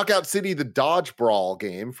 Knockout City, the dodge brawl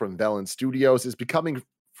game from Velan Studios, is becoming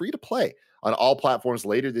free to play on all platforms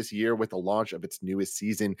later this year with the launch of its newest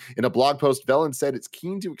season. In a blog post, Velan said it's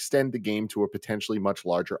keen to extend the game to a potentially much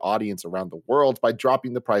larger audience around the world by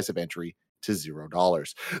dropping the price of entry to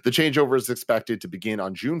 $0. The changeover is expected to begin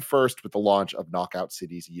on June 1st with the launch of Knockout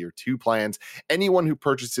City's Year 2 plans. Anyone who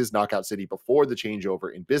purchases Knockout City before the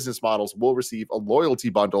changeover in business models will receive a loyalty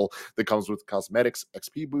bundle that comes with cosmetics,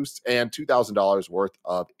 XP boosts, and $2,000 worth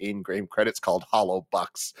of in-game credits called Hollow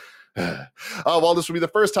Bucks. While this will be the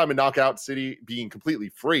first time in Knockout City being completely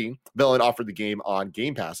free, Velan offered the game on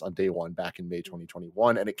Game Pass on day one back in May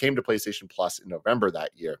 2021, and it came to PlayStation Plus in November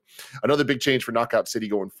that year. Another big change for Knockout City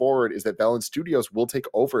going forward is that Velan Studios will take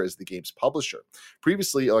over as the game's publisher.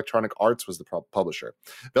 Previously, Electronic Arts was the publisher.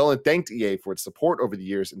 Velan thanked EA for its support over the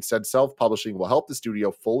years and said self-publishing will help the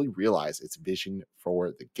studio fully realize its vision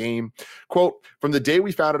for the game. Quote, "From the day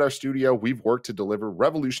we founded our studio, we've worked to deliver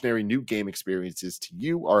revolutionary new game experiences to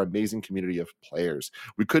you, our amazing community of players.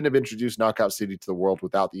 We couldn't have introduced Knockout City to the world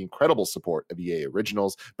without the incredible support of EA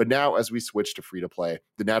Originals, but now as we switch to free-to-play,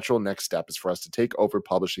 the natural next step is for us to take over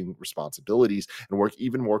publishing responsibilities and work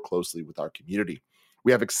even more closely with our community.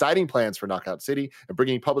 We have exciting plans for Knockout City, and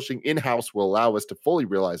bringing publishing in-house will allow us to fully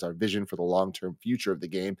realize our vision for the long-term future of the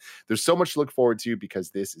game. There's so much to look forward to because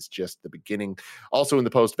this is just the beginning." Also in the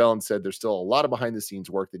post, Velan said there's still a lot of behind-the-scenes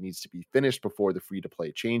work that needs to be finished before the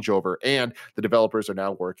free-to-play changeover, and the developers are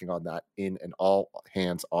now working on that in an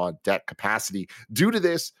all-hands-on-deck capacity. Due to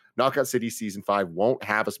this, Knockout City Season 5 won't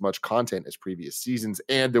have as much content as previous seasons,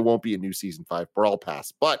 and there won't be a new Season 5 Brawl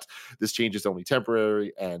Pass. But this change is only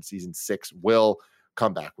temporary, and Season 6 will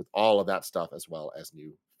come back with all of that stuff as well as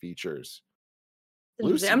new features.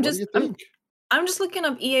 Lucy, what do you think? I'm just looking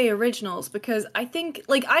up EA Originals because I think,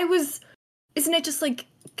 isn't it just like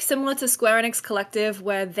similar to Square Enix Collective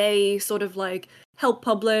where they sort of like help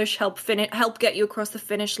publish, help get you across the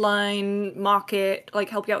finish line, market, like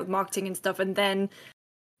help you out with marketing and stuff. And then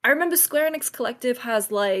I remember Square Enix Collective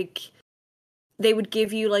has like they would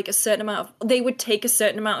give you like a certain amount of, they would take a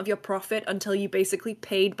certain amount of your profit until you basically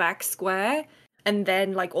paid back Square, and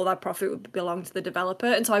then like all that profit would belong to the developer.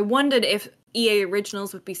 And so I wondered if EA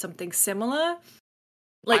Originals would be something similar.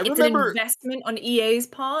 Like it's an investment on EA's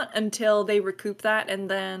part until they recoup that, and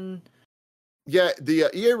then yeah,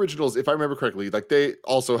 the EA Originals, if I remember correctly, like they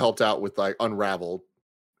also helped out with like Unravel,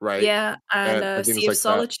 right? Yeah, and things Sea of like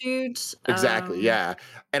Solitude. Exactly, yeah.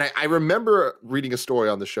 And I remember reading a story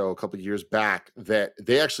on the show a couple of years back that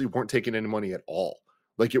they actually weren't taking any money at all.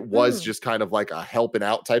 Like it was just kind of like a helping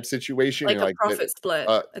out type situation, like and a profit split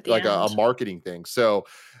at the like end. a marketing thing. So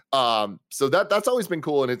that's always been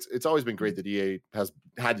cool, and it's always been great that EA has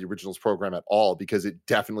had the Originals program at all, because it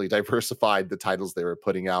definitely diversified the titles they were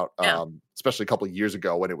putting out. Especially a couple of years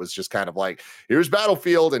ago when it was just kind of like, here's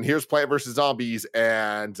Battlefield and here's Plant vs. Zombies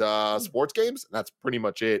and sports games, and that's pretty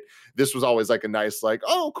much it. This was always like a nice, like,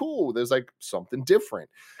 oh cool, there's like something different.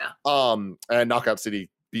 And Knockout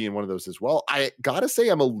City being one of those as well. I gotta say,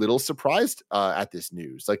 I'm a little surprised at this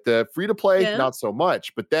news. Like the free to play, not so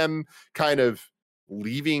much, but them kind of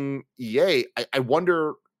leaving EA, I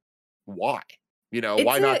wonder why.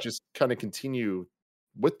 Why not just kind of continue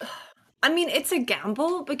with that? I mean, it's a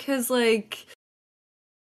gamble because, like,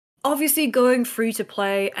 obviously going free to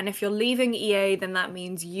play, and if you're leaving EA, then that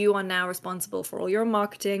means you are now responsible for all your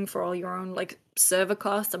marketing, for all your own like server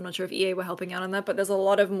costs. I'm not sure if EA were helping out on that, but there's a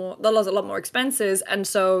lot more expenses, and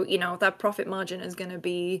so that profit margin is going to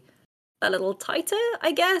be a little tighter,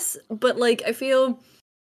 I guess. But like, I feel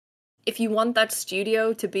if you want that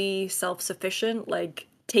studio to be self-sufficient, like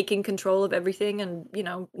taking control of everything and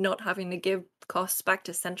not having to give costs back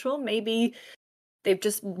to Central, maybe they've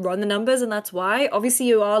just run the numbers and that's why. Obviously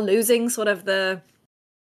you are losing sort of the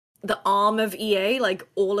arm of EA, like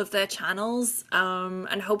all of their channels,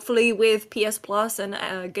 and hopefully with PS Plus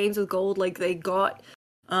and Games with Gold, like they got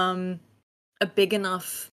a big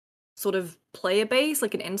enough sort of player base,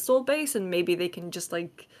 like an install base, and maybe they can just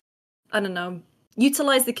like, I don't know,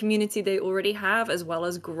 utilize the community they already have as well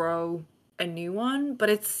as grow a new one. But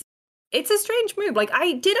it's a strange move. Like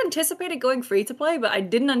I did anticipate it going free to play, but I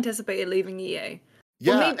didn't anticipate it leaving EA.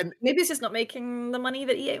 Yeah, maybe it's just not making the money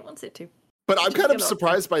that EA wants it to. But I'm kind of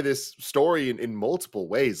surprised by this story in multiple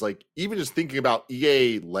ways. Like even just thinking about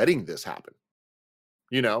EA letting this happen,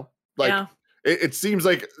 it seems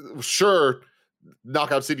like, sure,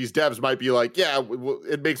 Knockout City's devs might be like, yeah,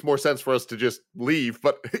 it makes more sense for us to just leave.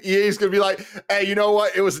 But EA's going to be like, hey, you know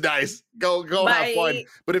what? It was nice. Go have fun.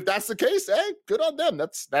 But if that's the case, hey, good on them.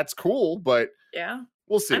 That's cool. But yeah,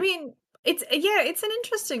 we'll see. I mean, it's an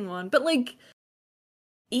interesting one. But like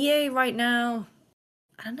EA right now,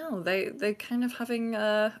 I don't know, they're kind of having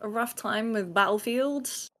a rough time with Battlefield,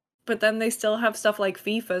 but then they still have stuff like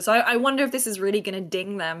FIFA. So I wonder if this is really going to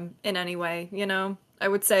ding them in any way. I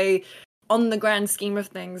would say, on the grand scheme of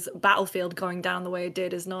things, Battlefield going down the way it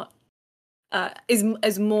did is not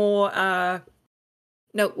is more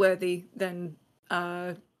noteworthy than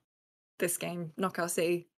this game, Knockout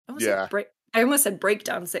City. I almost said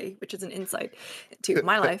Breakdown City, which is an insight to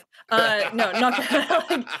my life. No,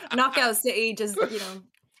 Knockout City just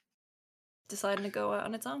deciding to go out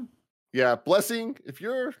on its own. Yeah, Blessing, if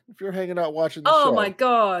you're hanging out watching the show. Oh my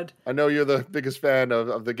god. I know you're the biggest fan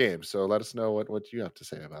of the game, so let us know what you have to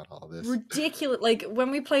say about all this. Ridiculous. Like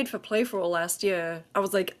when we played for Play For All last year, I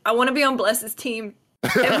was like, I want to be on Bless's team.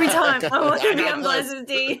 Every time I want to be on Bless's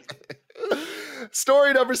team.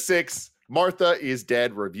 Story number 6, Martha is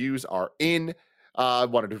Dead. Reviews are in. I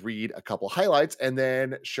wanted to read a couple highlights and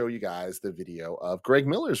then show you guys the video of Greg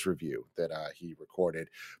Miller's review that he recorded.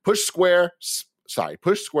 Push Square's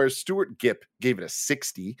Stuart Gipp gave it a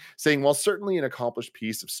 60, saying, while certainly an accomplished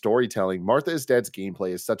piece of storytelling, Martha is Dead's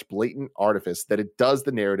gameplay is such blatant artifice that it does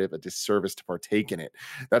the narrative a disservice to partake in it.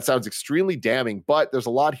 That sounds extremely damning, but there's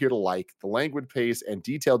a lot here to like. The languid pace and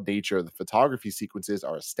detailed nature of the photography sequences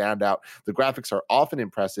are a standout. The graphics are often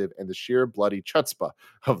impressive, and the sheer bloody chutzpah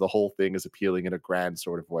of the whole thing is appealing in a grand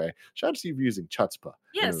sort of way. Shout out to you for using chutzpah.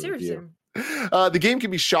 Yeah, seriously. The game can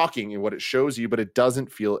be shocking in what it shows you, but it doesn't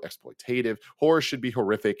feel exploitative. Horror should be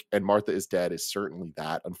horrific, and Martha is Dead is certainly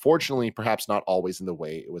that. Unfortunately, perhaps not always in the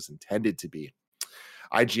way it was intended to be.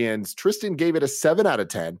 IGN's Tristan gave it a 7 out of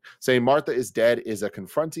 10, saying Martha is Dead is a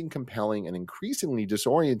confronting, compelling, and increasingly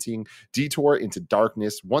disorienting detour into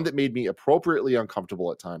darkness, one that made me appropriately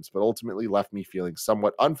uncomfortable at times, but ultimately left me feeling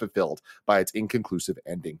somewhat unfulfilled by its inconclusive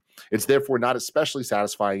ending. It's therefore not especially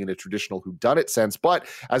satisfying in a traditional whodunit sense, but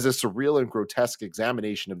as a surreal and grotesque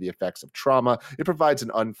examination of the effects of trauma, it provides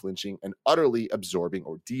an unflinching and utterly absorbing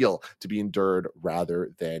ordeal to be endured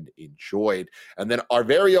rather than enjoyed. And then our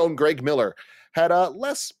very own Greg Miller had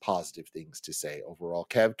less positive things to say overall.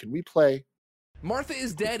 Kev, can we play Martha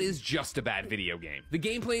is Dead is just a bad video game. The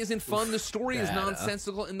gameplay isn't fun, the story is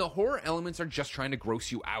nonsensical, and the horror elements are just trying to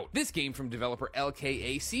gross you out. This game from developer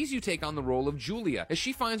LKA sees you take on the role of Julia as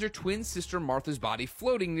she finds her twin sister Martha's body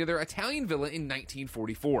floating near their Italian villa in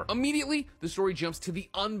 1944. Immediately, the story jumps to the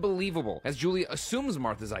unbelievable as Julia assumes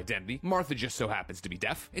Martha's identity. Martha just so happens to be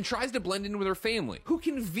deaf and tries to blend in with her family, who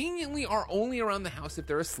conveniently are only around the house if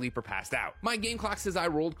they're asleep or passed out. My game clock says I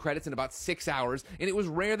rolled credits in about 6 hours, and it was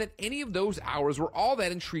rare that any of those hours were all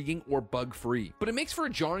that intriguing or bug-free. But it makes for a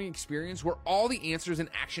jarring experience where all the answers and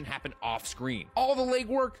action happen off-screen. All the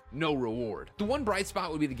legwork, no reward. The one bright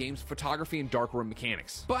spot would be the game's photography and darkroom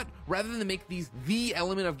mechanics. But rather than make these the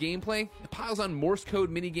element of gameplay, it piles on Morse code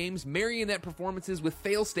minigames, marionette performances with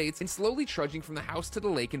fail states, and slowly trudging from the house to the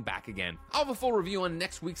lake and back again. I'll have a full review on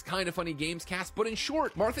next week's Kinda Funny Games cast, but in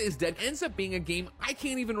short, Martha is Dead ends up being a game I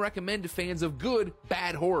can't even recommend to fans of good,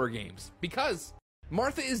 bad horror games. Because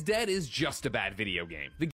Martha is Dead is just a bad video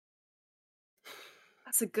game.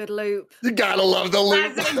 That's a good loop. You gotta love the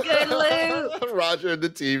loop. That's a good loop. Roger and the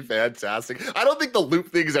team, fantastic. I don't think the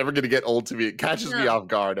loop thing is ever going to get old to me. It catches me off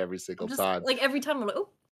guard every single time. Like every time I'm like, oh,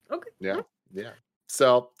 okay. Yeah.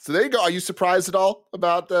 So there you go. Are you surprised at all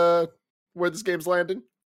about where this game's landing?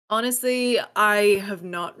 Honestly, I have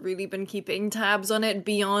not really been keeping tabs on it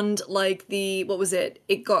beyond like what was it?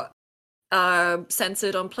 It got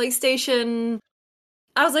censored on PlayStation.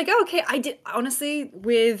 I was like, oh, okay, I did honestly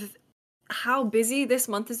with how busy this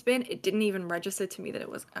month has been, it didn't even register to me that it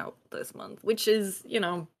was out this month, which is,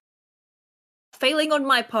 failing on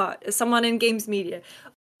my part as someone in games media.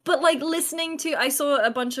 But like I saw a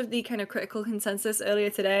bunch of the kind of critical consensus earlier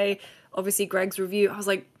today, obviously Greg's review, I was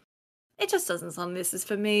like, it just doesn't sound this is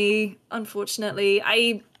for me, unfortunately.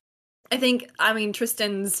 I think,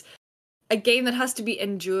 Tristan's a game that has to be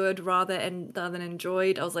endured rather than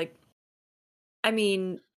enjoyed. I was like, I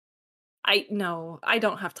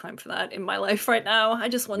don't have time for that in my life right now. I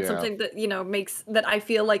just want something that, makes that I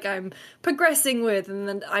feel like I'm progressing with, and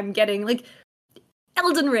then I'm getting like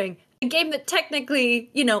Elden Ring, a game that technically,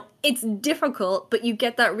 it's difficult, but you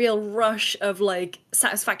get that real rush of like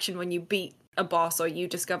satisfaction when you beat a boss or you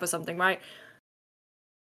discover something, right?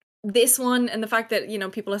 This one, and the fact that,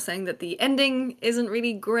 people are saying that the ending isn't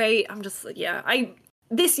really great, I'm just like,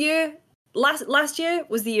 this year, last year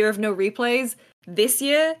was the year of no replays. This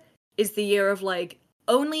year is the year of like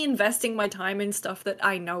only investing my time in stuff that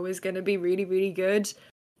I know is going to be really, really good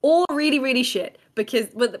or really, really shit. Because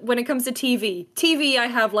when it comes to TV, I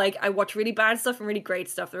have like, I watch really bad stuff and really great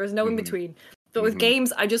stuff. There is no in between. But with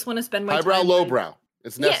games, I just want to spend my highbrow, time. Lowbrow.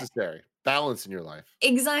 It's necessary. Balance in your life.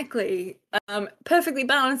 Exactly. Perfectly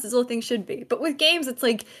balanced as all things should be. But with games, it's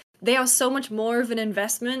like they are so much more of an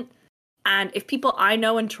investment. And if people I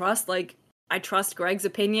know and trust, like I trust Greg's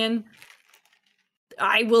opinion,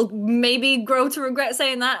 I will maybe grow to regret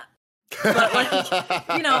saying that. But like,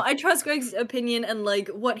 I trust Greg's opinion and like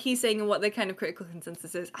what he's saying and what the kind of critical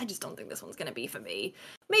consensus is. I just don't think this one's gonna be for me.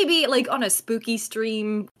 Maybe like on a spooky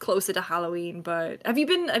stream closer to Halloween. But have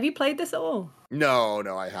you played this at all? No,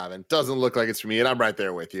 I haven't. Doesn't look like it's for me, and I'm right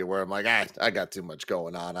there with you. Where I'm like, I got too much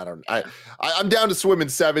going on. I'm down to swim in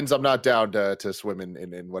sevens. I'm not down to swim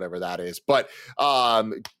in whatever that is. But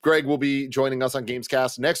Greg will be joining us on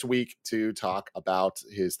Gamescast next week to talk about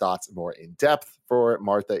his thoughts more in depth for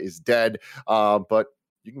Martha is Dead. But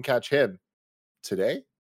you can catch him today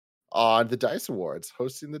on the DICE Awards,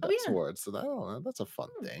 hosting the DICE Awards. So that's a fun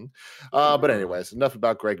thing. But anyways, enough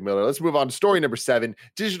about Greg Miller. Let's move on to story number 7.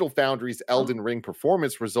 Digital Foundry's Elden Ring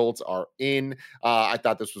performance results are in. I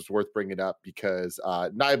thought this was worth bringing up because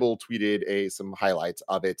Nibel tweeted some highlights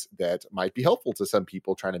of it that might be helpful to some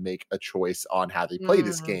people trying to make a choice on how they play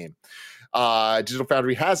this game. Digital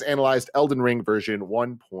Foundry has analyzed Elden Ring version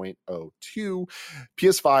 1.02.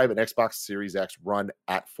 PS5 and Xbox Series X run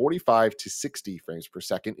at 45 to 60 frames per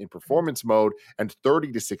second in performance mode and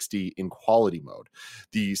 30 to 60 in quality mode.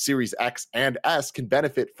 The Series X and S can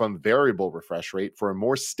benefit from variable refresh rate for a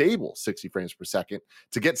more stable 60 frames per second.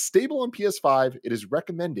 To get stable on PS5, it is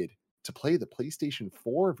recommended to play the PlayStation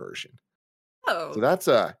 4 version. Oh, so that's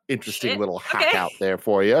a interesting little hack out there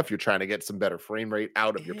for you if you're trying to get some better frame rate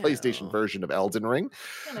out of your PlayStation version of Elden Ring.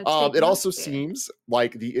 It also seems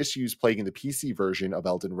like the issues plaguing the PC version of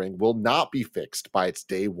Elden Ring will not be fixed by its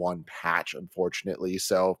day one patch, unfortunately.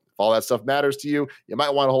 So if all that stuff matters to you, you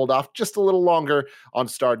might want to hold off just a little longer on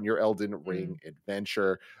starting your Elden Ring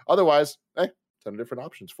adventure. Otherwise, ton of different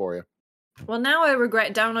options for you. Well, now I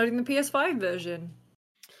regret downloading the PS5 version.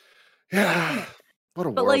 Yeah, what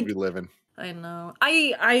a world we live in. I know.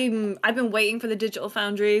 I've been waiting for the Digital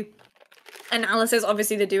Foundry analysis.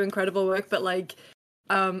 Obviously, they do incredible work, but like,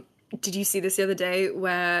 did you see this the other day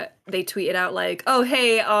where they tweeted out like, oh,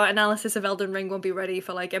 hey, our analysis of Elden Ring won't be ready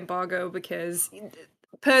for like embargo because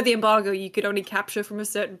per the embargo, you could only capture from a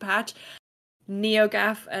certain patch.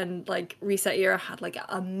 NeoGaf and like Reset Era had like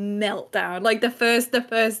a meltdown. Like the first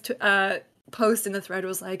post in the thread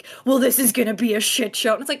was like, well, this is going to be a shit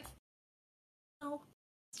show. And it's like,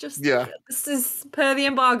 just this is per the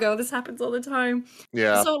embargo. This happens all the time.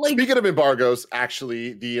 Yeah. So, like, speaking of embargoes,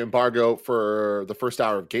 actually, the embargo for the first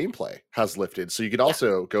hour of gameplay has lifted. So you can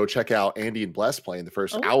also go check out Andy and Bless playing the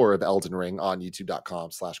first hour of Elden Ring on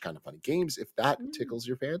youtube.com/kindoffunnygames if that tickles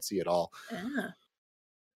your fancy at all.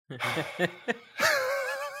 I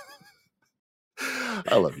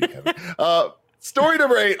love you, Kevin. Story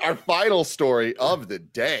number 8, our final story of the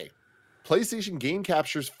day. PlayStation game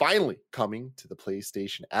captures finally coming to the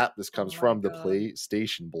PlayStation app. This comes from the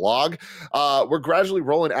PlayStation blog. We're gradually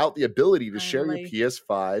rolling out the ability to share your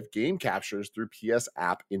PS5 game captures through PS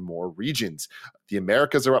app in more regions. The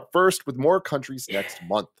Americas are up first, with more countries next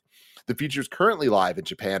month. The feature is currently live in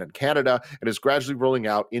Japan and Canada and is gradually rolling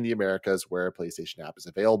out in the Americas where a PlayStation app is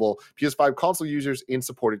available. PS5 console users in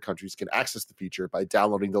supported countries can access the feature by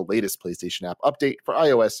downloading the latest PlayStation app update for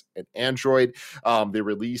iOS and Android. They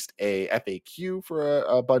released a FAQ for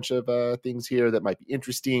a bunch of things here that might be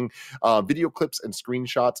interesting. Video clips and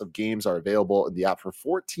screenshots of games are available in the app for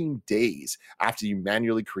 14 days after you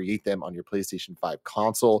manually create them on your PlayStation 5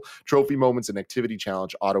 console. Trophy moments and activity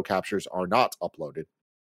challenge auto captures are not uploaded.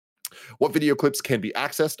 What video clips can be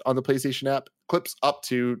accessed on the PlayStation app? Clips up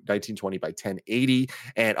to 1920 by 1080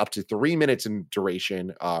 and up to 3 minutes in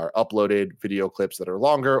duration are uploaded. Video clips that are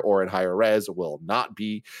longer or in higher res will not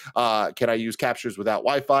be. Can I use captures without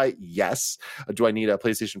Wi-Fi? Yes. Do I need a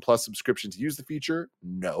PlayStation Plus subscription to use the feature?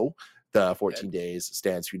 No. The 14 days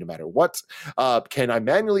stands for you no matter what. Can I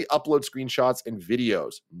manually upload screenshots and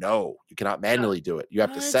videos? No, you cannot manually do it. You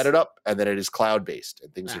have to set it up, and then it is cloud-based,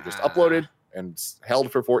 and things are just uploaded and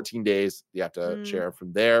held for 14 days. You have to share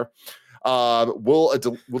from there. Will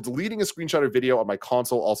deleting a screenshot or video on my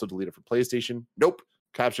console also delete it from PlayStation? Nope.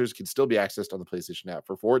 Captures can still be accessed on the PlayStation app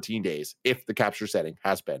for 14 days if the capture setting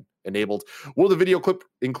has been enabled. Will the video clip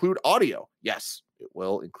include audio? Yes, it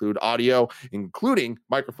will include audio, including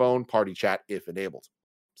microphone, party chat if enabled.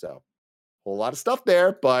 So, whole lot of stuff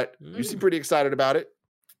there, but you seem pretty excited about it.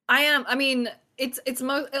 I am. I mean, it's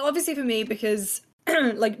obviously for me because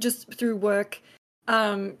like just through work,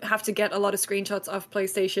 have to get a lot of screenshots of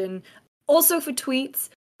PlayStation. Also for tweets,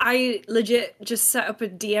 I legit just set up a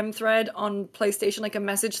DM thread on PlayStation, like a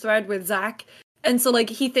message thread with Zach. And so like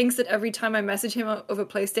he thinks that every time I message him over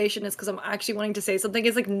PlayStation it's because I'm actually wanting to say something.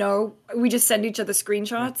 It's like, no, we just send each other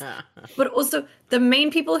screenshots. But also the main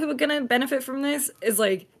people who are going to benefit from this is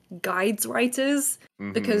like guides writers.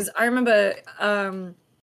 Because I remember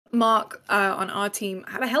Mark on our team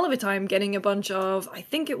had a hell of a time getting a bunch of, I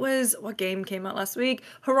think it was, what game came out last week?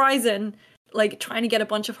 Horizon. Like trying to get a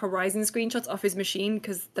bunch of Horizon screenshots off his machine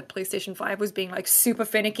because the PlayStation 5 was being like super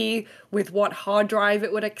finicky with what hard drive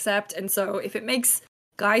it would accept. And so if it makes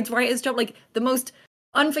guides writers' job, like the most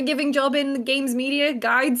unforgiving job in the games media,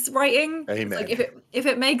 guides writing. Amen. Like if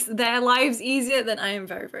it makes their lives easier, then I am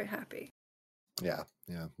very, very happy. Yeah.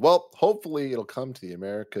 Well, hopefully it'll come to the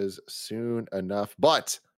Americas soon enough,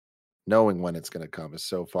 but knowing when it's going to come is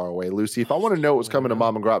so far away. Lucy, if I want to know what's coming to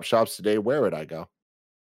Mom and Grop shops today, where would I go?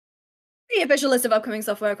 The official list of upcoming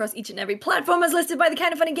software across each and every platform is listed by the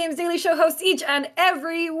Kind of Funny Games Daily Show hosts each and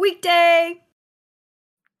every weekday.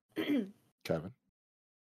 Kevin,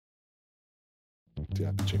 do you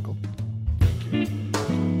have the jingle?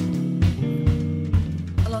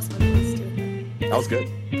 I lost my voice too. That was good.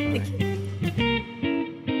 Thank you.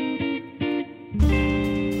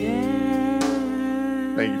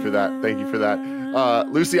 Thank you for that.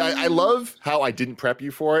 Lucy, I love how I didn't prep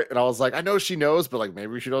you for it. And I was like, I know she knows, but like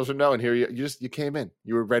maybe she doesn't know. And here you came in.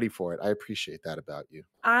 You were ready for it. I appreciate that about you.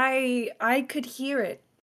 I could hear it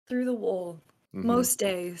through the wall most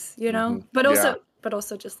days, you know? But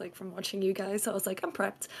also just like from watching you guys, I was like, I'm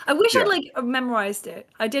prepped. I wish I'd like memorized it.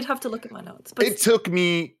 I did have to look at my notes. But it took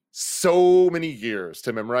me so many years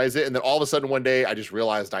to memorize it, and then all of a sudden one day I just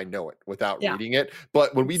realized I know it without reading it.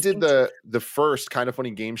 But when we did the first Kind of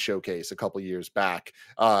Funny game showcase a couple years back,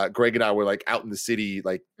 Greg and I were like out in the city,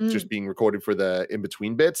 like just being recorded for the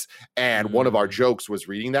in-between bits, and one of our jokes was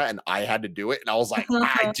reading that, and I had to do it, and I was like,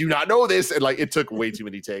 I do not know this, and like it took way too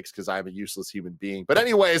many takes because I'm a useless human being. But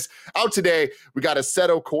anyways, out today we got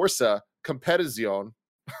Assetto Corsa Competizione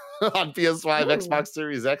on PS5, Xbox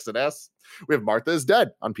Series X and S. We have Martha is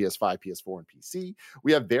Dead on PS5, PS4, and PC.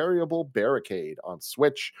 We have Variable Barricade on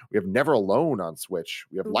Switch. We have Never Alone on Switch.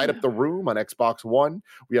 We have Light Up the Room on Xbox One.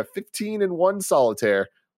 We have 15 and 1 Solitaire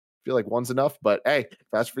feel like one's enough, but hey, if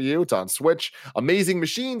that's for you, it's on Switch. Amazing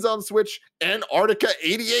Machines on Switch. Antarctica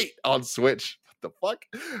 88 on Switch. What the fuck?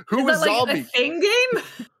 Who is that like Zombie? a thing game?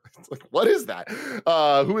 It's like, what is that?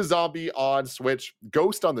 Who is Zombie on Switch?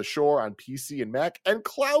 Ghost on the Shore on PC and Mac, and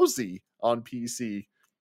Clousy on PC.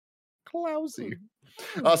 Clousy.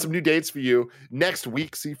 Some new dates for you. Next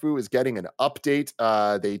week, Sifu is getting an update.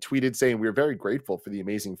 They tweeted saying, "We're very grateful for the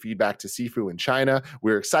amazing feedback to Sifu in China.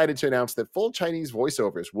 We're excited to announce that full Chinese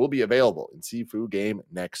voiceovers will be available in Sifu game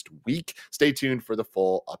next week. Stay tuned for the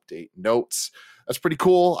full update notes." That's pretty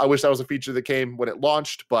cool. I wish that was a feature that came when it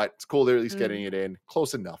launched, but it's cool they're at least getting it in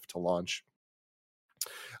close enough to launch.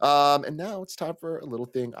 And now it's time for a little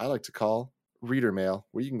thing I like to call reader mail,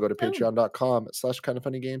 where you can go to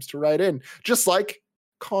patreon.com/kindoffunnygames to write in, just like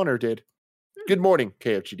Connor did. Good morning,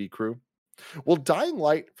 KFGD crew. Will Dying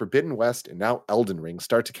Light, Forbidden West, and now Elden Ring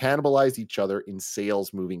start to cannibalize each other in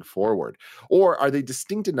sales moving forward? Or are they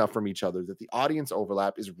distinct enough from each other that the audience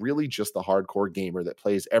overlap is really just the hardcore gamer that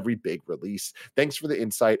plays every big release? Thanks for the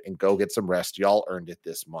insight, and go get some rest. Y'all earned it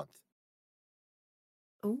this month.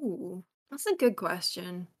 Ooh, that's a good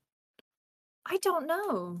question. I don't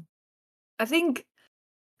know. I think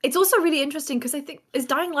it's also really interesting because I think, is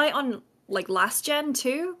Dying Light on like last gen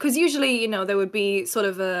too? Because usually, there would be sort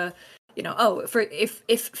of a,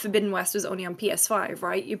 if Forbidden West was only on PS5,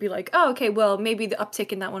 right? You'd be like, oh, okay, well, maybe the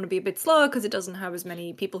uptick in that one would be a bit slower because it doesn't have as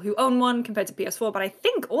many people who own one compared to PS4. But I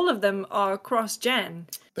think all of them are cross-gen.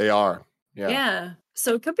 They are. Yeah. Yeah.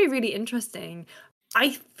 So it could be really interesting.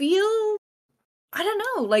 I don't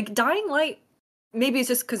know, like Dying Light, maybe it's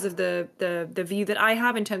just because of the view that I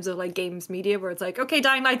have in terms of like games media, where it's like, okay,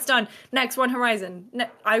 Dying Light's done, next one, Horizon.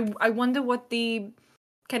 I wonder what the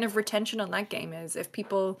kind of retention on that game is, if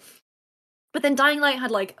people... But then Dying Light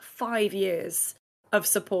had like 5 years of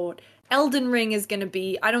support. Elden Ring is going to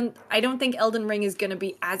be... I don't think Elden Ring is going to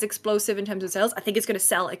be as explosive in terms of sales. I think it's going to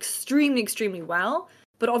sell extremely, extremely well.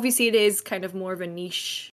 But obviously it is kind of more of a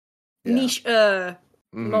niche, more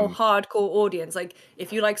hardcore audience. Like,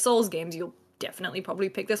 if you like Souls games, you'll definitely probably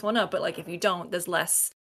pick this one up. But like, if you don't, there's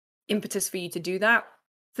less impetus for you to do that.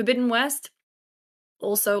 Forbidden West,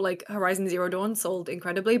 also like Horizon Zero Dawn sold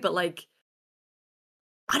incredibly, but like,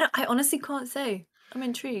 I honestly can't say. I'm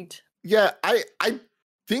intrigued. Yeah, I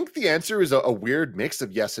think the answer is a weird mix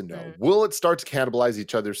of yes and no. Will it start to cannibalize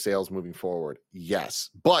each other's sales moving forward? Yes.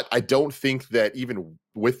 But I don't think that even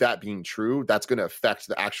with that being true, that's going to affect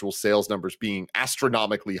the actual sales numbers being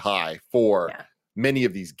astronomically high for many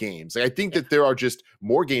of these games. Like, I think that there are just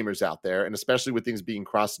more gamers out there, and especially with things being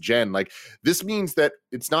cross-gen, like this means that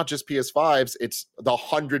it's not just PS5s, it's the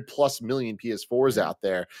 100+ million PS4s out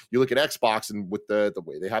there. You look at Xbox, and with the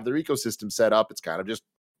way they have their ecosystem set up, it's kind of just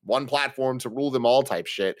one platform to rule them all type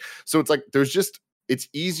shit. So it's like it's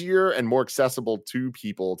easier and more accessible to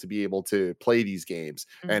people to be able to play these games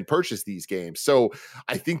and purchase these games. So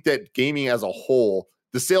I think that gaming as a whole,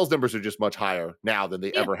 the sales numbers are just much higher now than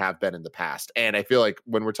they ever have been in the past. And I feel like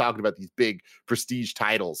when we're talking about these big prestige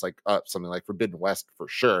titles, like something like Forbidden West, for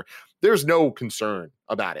sure, there's no concern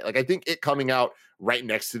about it. Like, I think it coming out right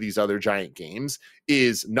next to these other giant games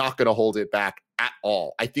is not going to hold it back at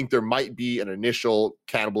all. I think there might be an initial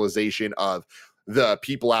cannibalization of the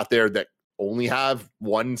people out there that only have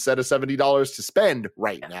one set of $70 to spend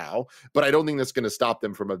right now, but I don't think that's going to stop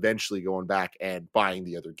them from eventually going back and buying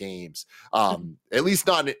the other games. At least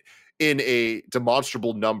not in a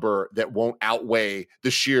demonstrable number that won't outweigh the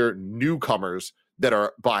sheer newcomers that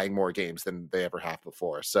are buying more games than they ever have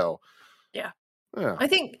before. So, yeah. I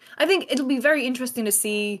think it'll be very interesting to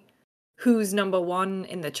see who's number one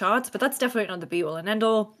in the charts, but that's definitely not the be-all and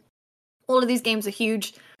end-all. All of these games are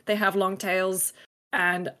huge. They have long tails.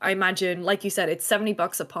 And I imagine, like you said, it's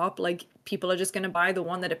 $70 a pop. Like, people are just going to buy the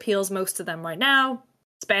one that appeals most to them right now,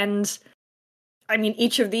 spend,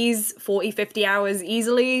 each of these 40, 50 hours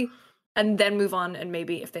easily, and then move on. And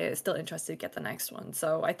maybe if they're still interested, get the next one.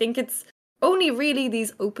 So I think it's only really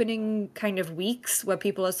these opening kind of weeks where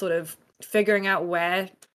people are sort of figuring out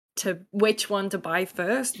which one to buy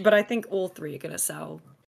first. But I think all three are going to sell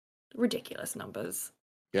ridiculous numbers.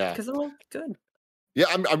 Yeah. Because they're all good. Yeah,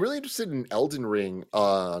 I'm really interested in Elden Ring.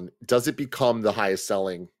 Does it become the highest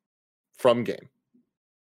selling from game?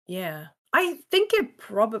 Yeah, I think it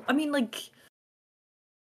probably.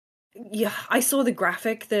 I saw the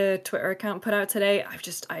graphic the Twitter account put out today.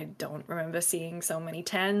 I don't remember seeing so many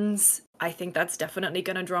 10s. I think that's definitely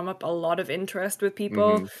going to drum up a lot of interest with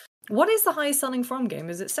people. What is the highest selling from game?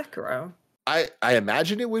 Is it Sekiro? I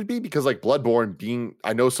imagine it would be, because like Bloodborne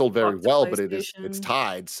I know sold very well, but it's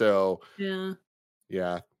tied. So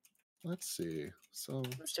yeah, let's see. So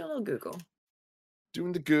let's do a little Google.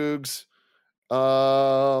 Doing the Googs.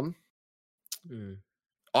 August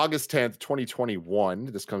 10th, 2021.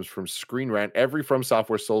 This comes from Screen Rant. Every From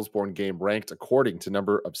Software Soulsborne game ranked according to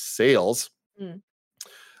number of sales.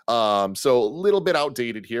 So a little bit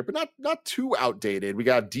outdated here, but not too outdated. We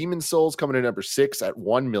got Demon Souls coming in number 6 at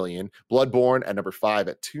 1 million, Bloodborne at number 5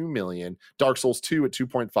 at 2 million, Dark Souls 2 at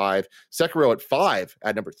 2.5, Sekiro at 5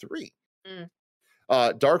 at number 3.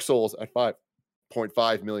 Dark Souls at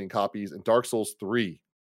 5.5 million copies, and Dark Souls 3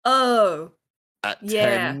 at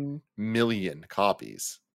 10 million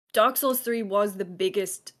copies. Dark Souls 3 was the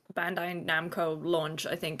biggest Bandai Namco launch,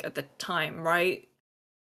 I think, at the time, right?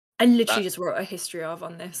 I literally just wrote a history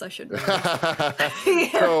on this. I should know.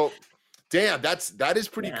 So, damn, that is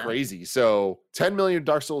pretty crazy. So 10 million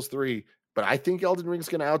Dark Souls 3, but I think Elden Ring's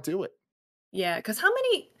going to outdo it. Yeah, because how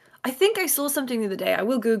many... I think I saw something the other day. I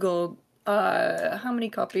will Google how many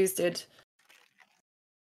copies did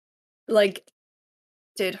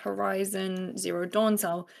Horizon Zero Dawn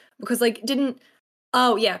sell? Because,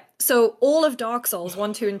 oh, yeah. So all of Dark Souls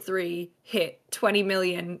 1, 2, and 3 hit 20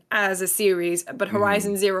 million as a series, but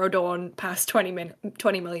Horizon Zero Dawn passed 20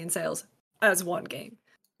 million sales as one game.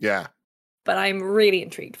 Yeah. But I'm really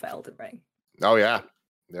intrigued for Elden Ring. Oh, yeah.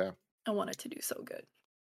 Yeah. I want it to do so good.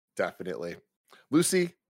 Definitely.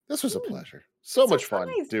 Lucy, this was a pleasure. So much fun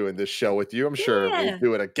doing this show with you. I'm sure we'll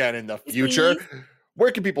do it again in the future.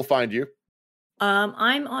 Where can people find you?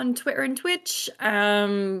 I'm on Twitter and Twitch,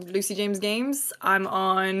 Lucy James Games. I'm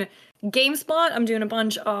on GameSpot. I'm doing a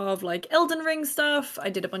bunch of Elden Ring stuff. I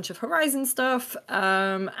did a bunch of Horizon stuff.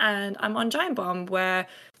 And I'm on Giant Bomb, where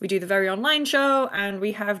we do the Very Online show, and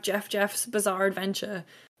we have Jeff's Bizarre Adventure,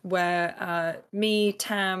 where me,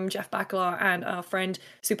 Tam, Jeff Backlaw, and our friend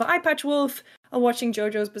Super Eye Patch Wolf are watching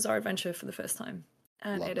JoJo's Bizarre Adventure for the first time.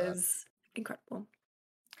 And it is incredible.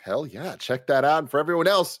 Hell yeah. Check that out. And for everyone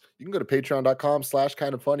else, you can go to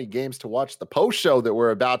patreon.com/kindoffunnygames to watch the post show that we're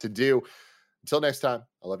about to do. Until next time,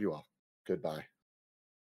 I love you all. Goodbye.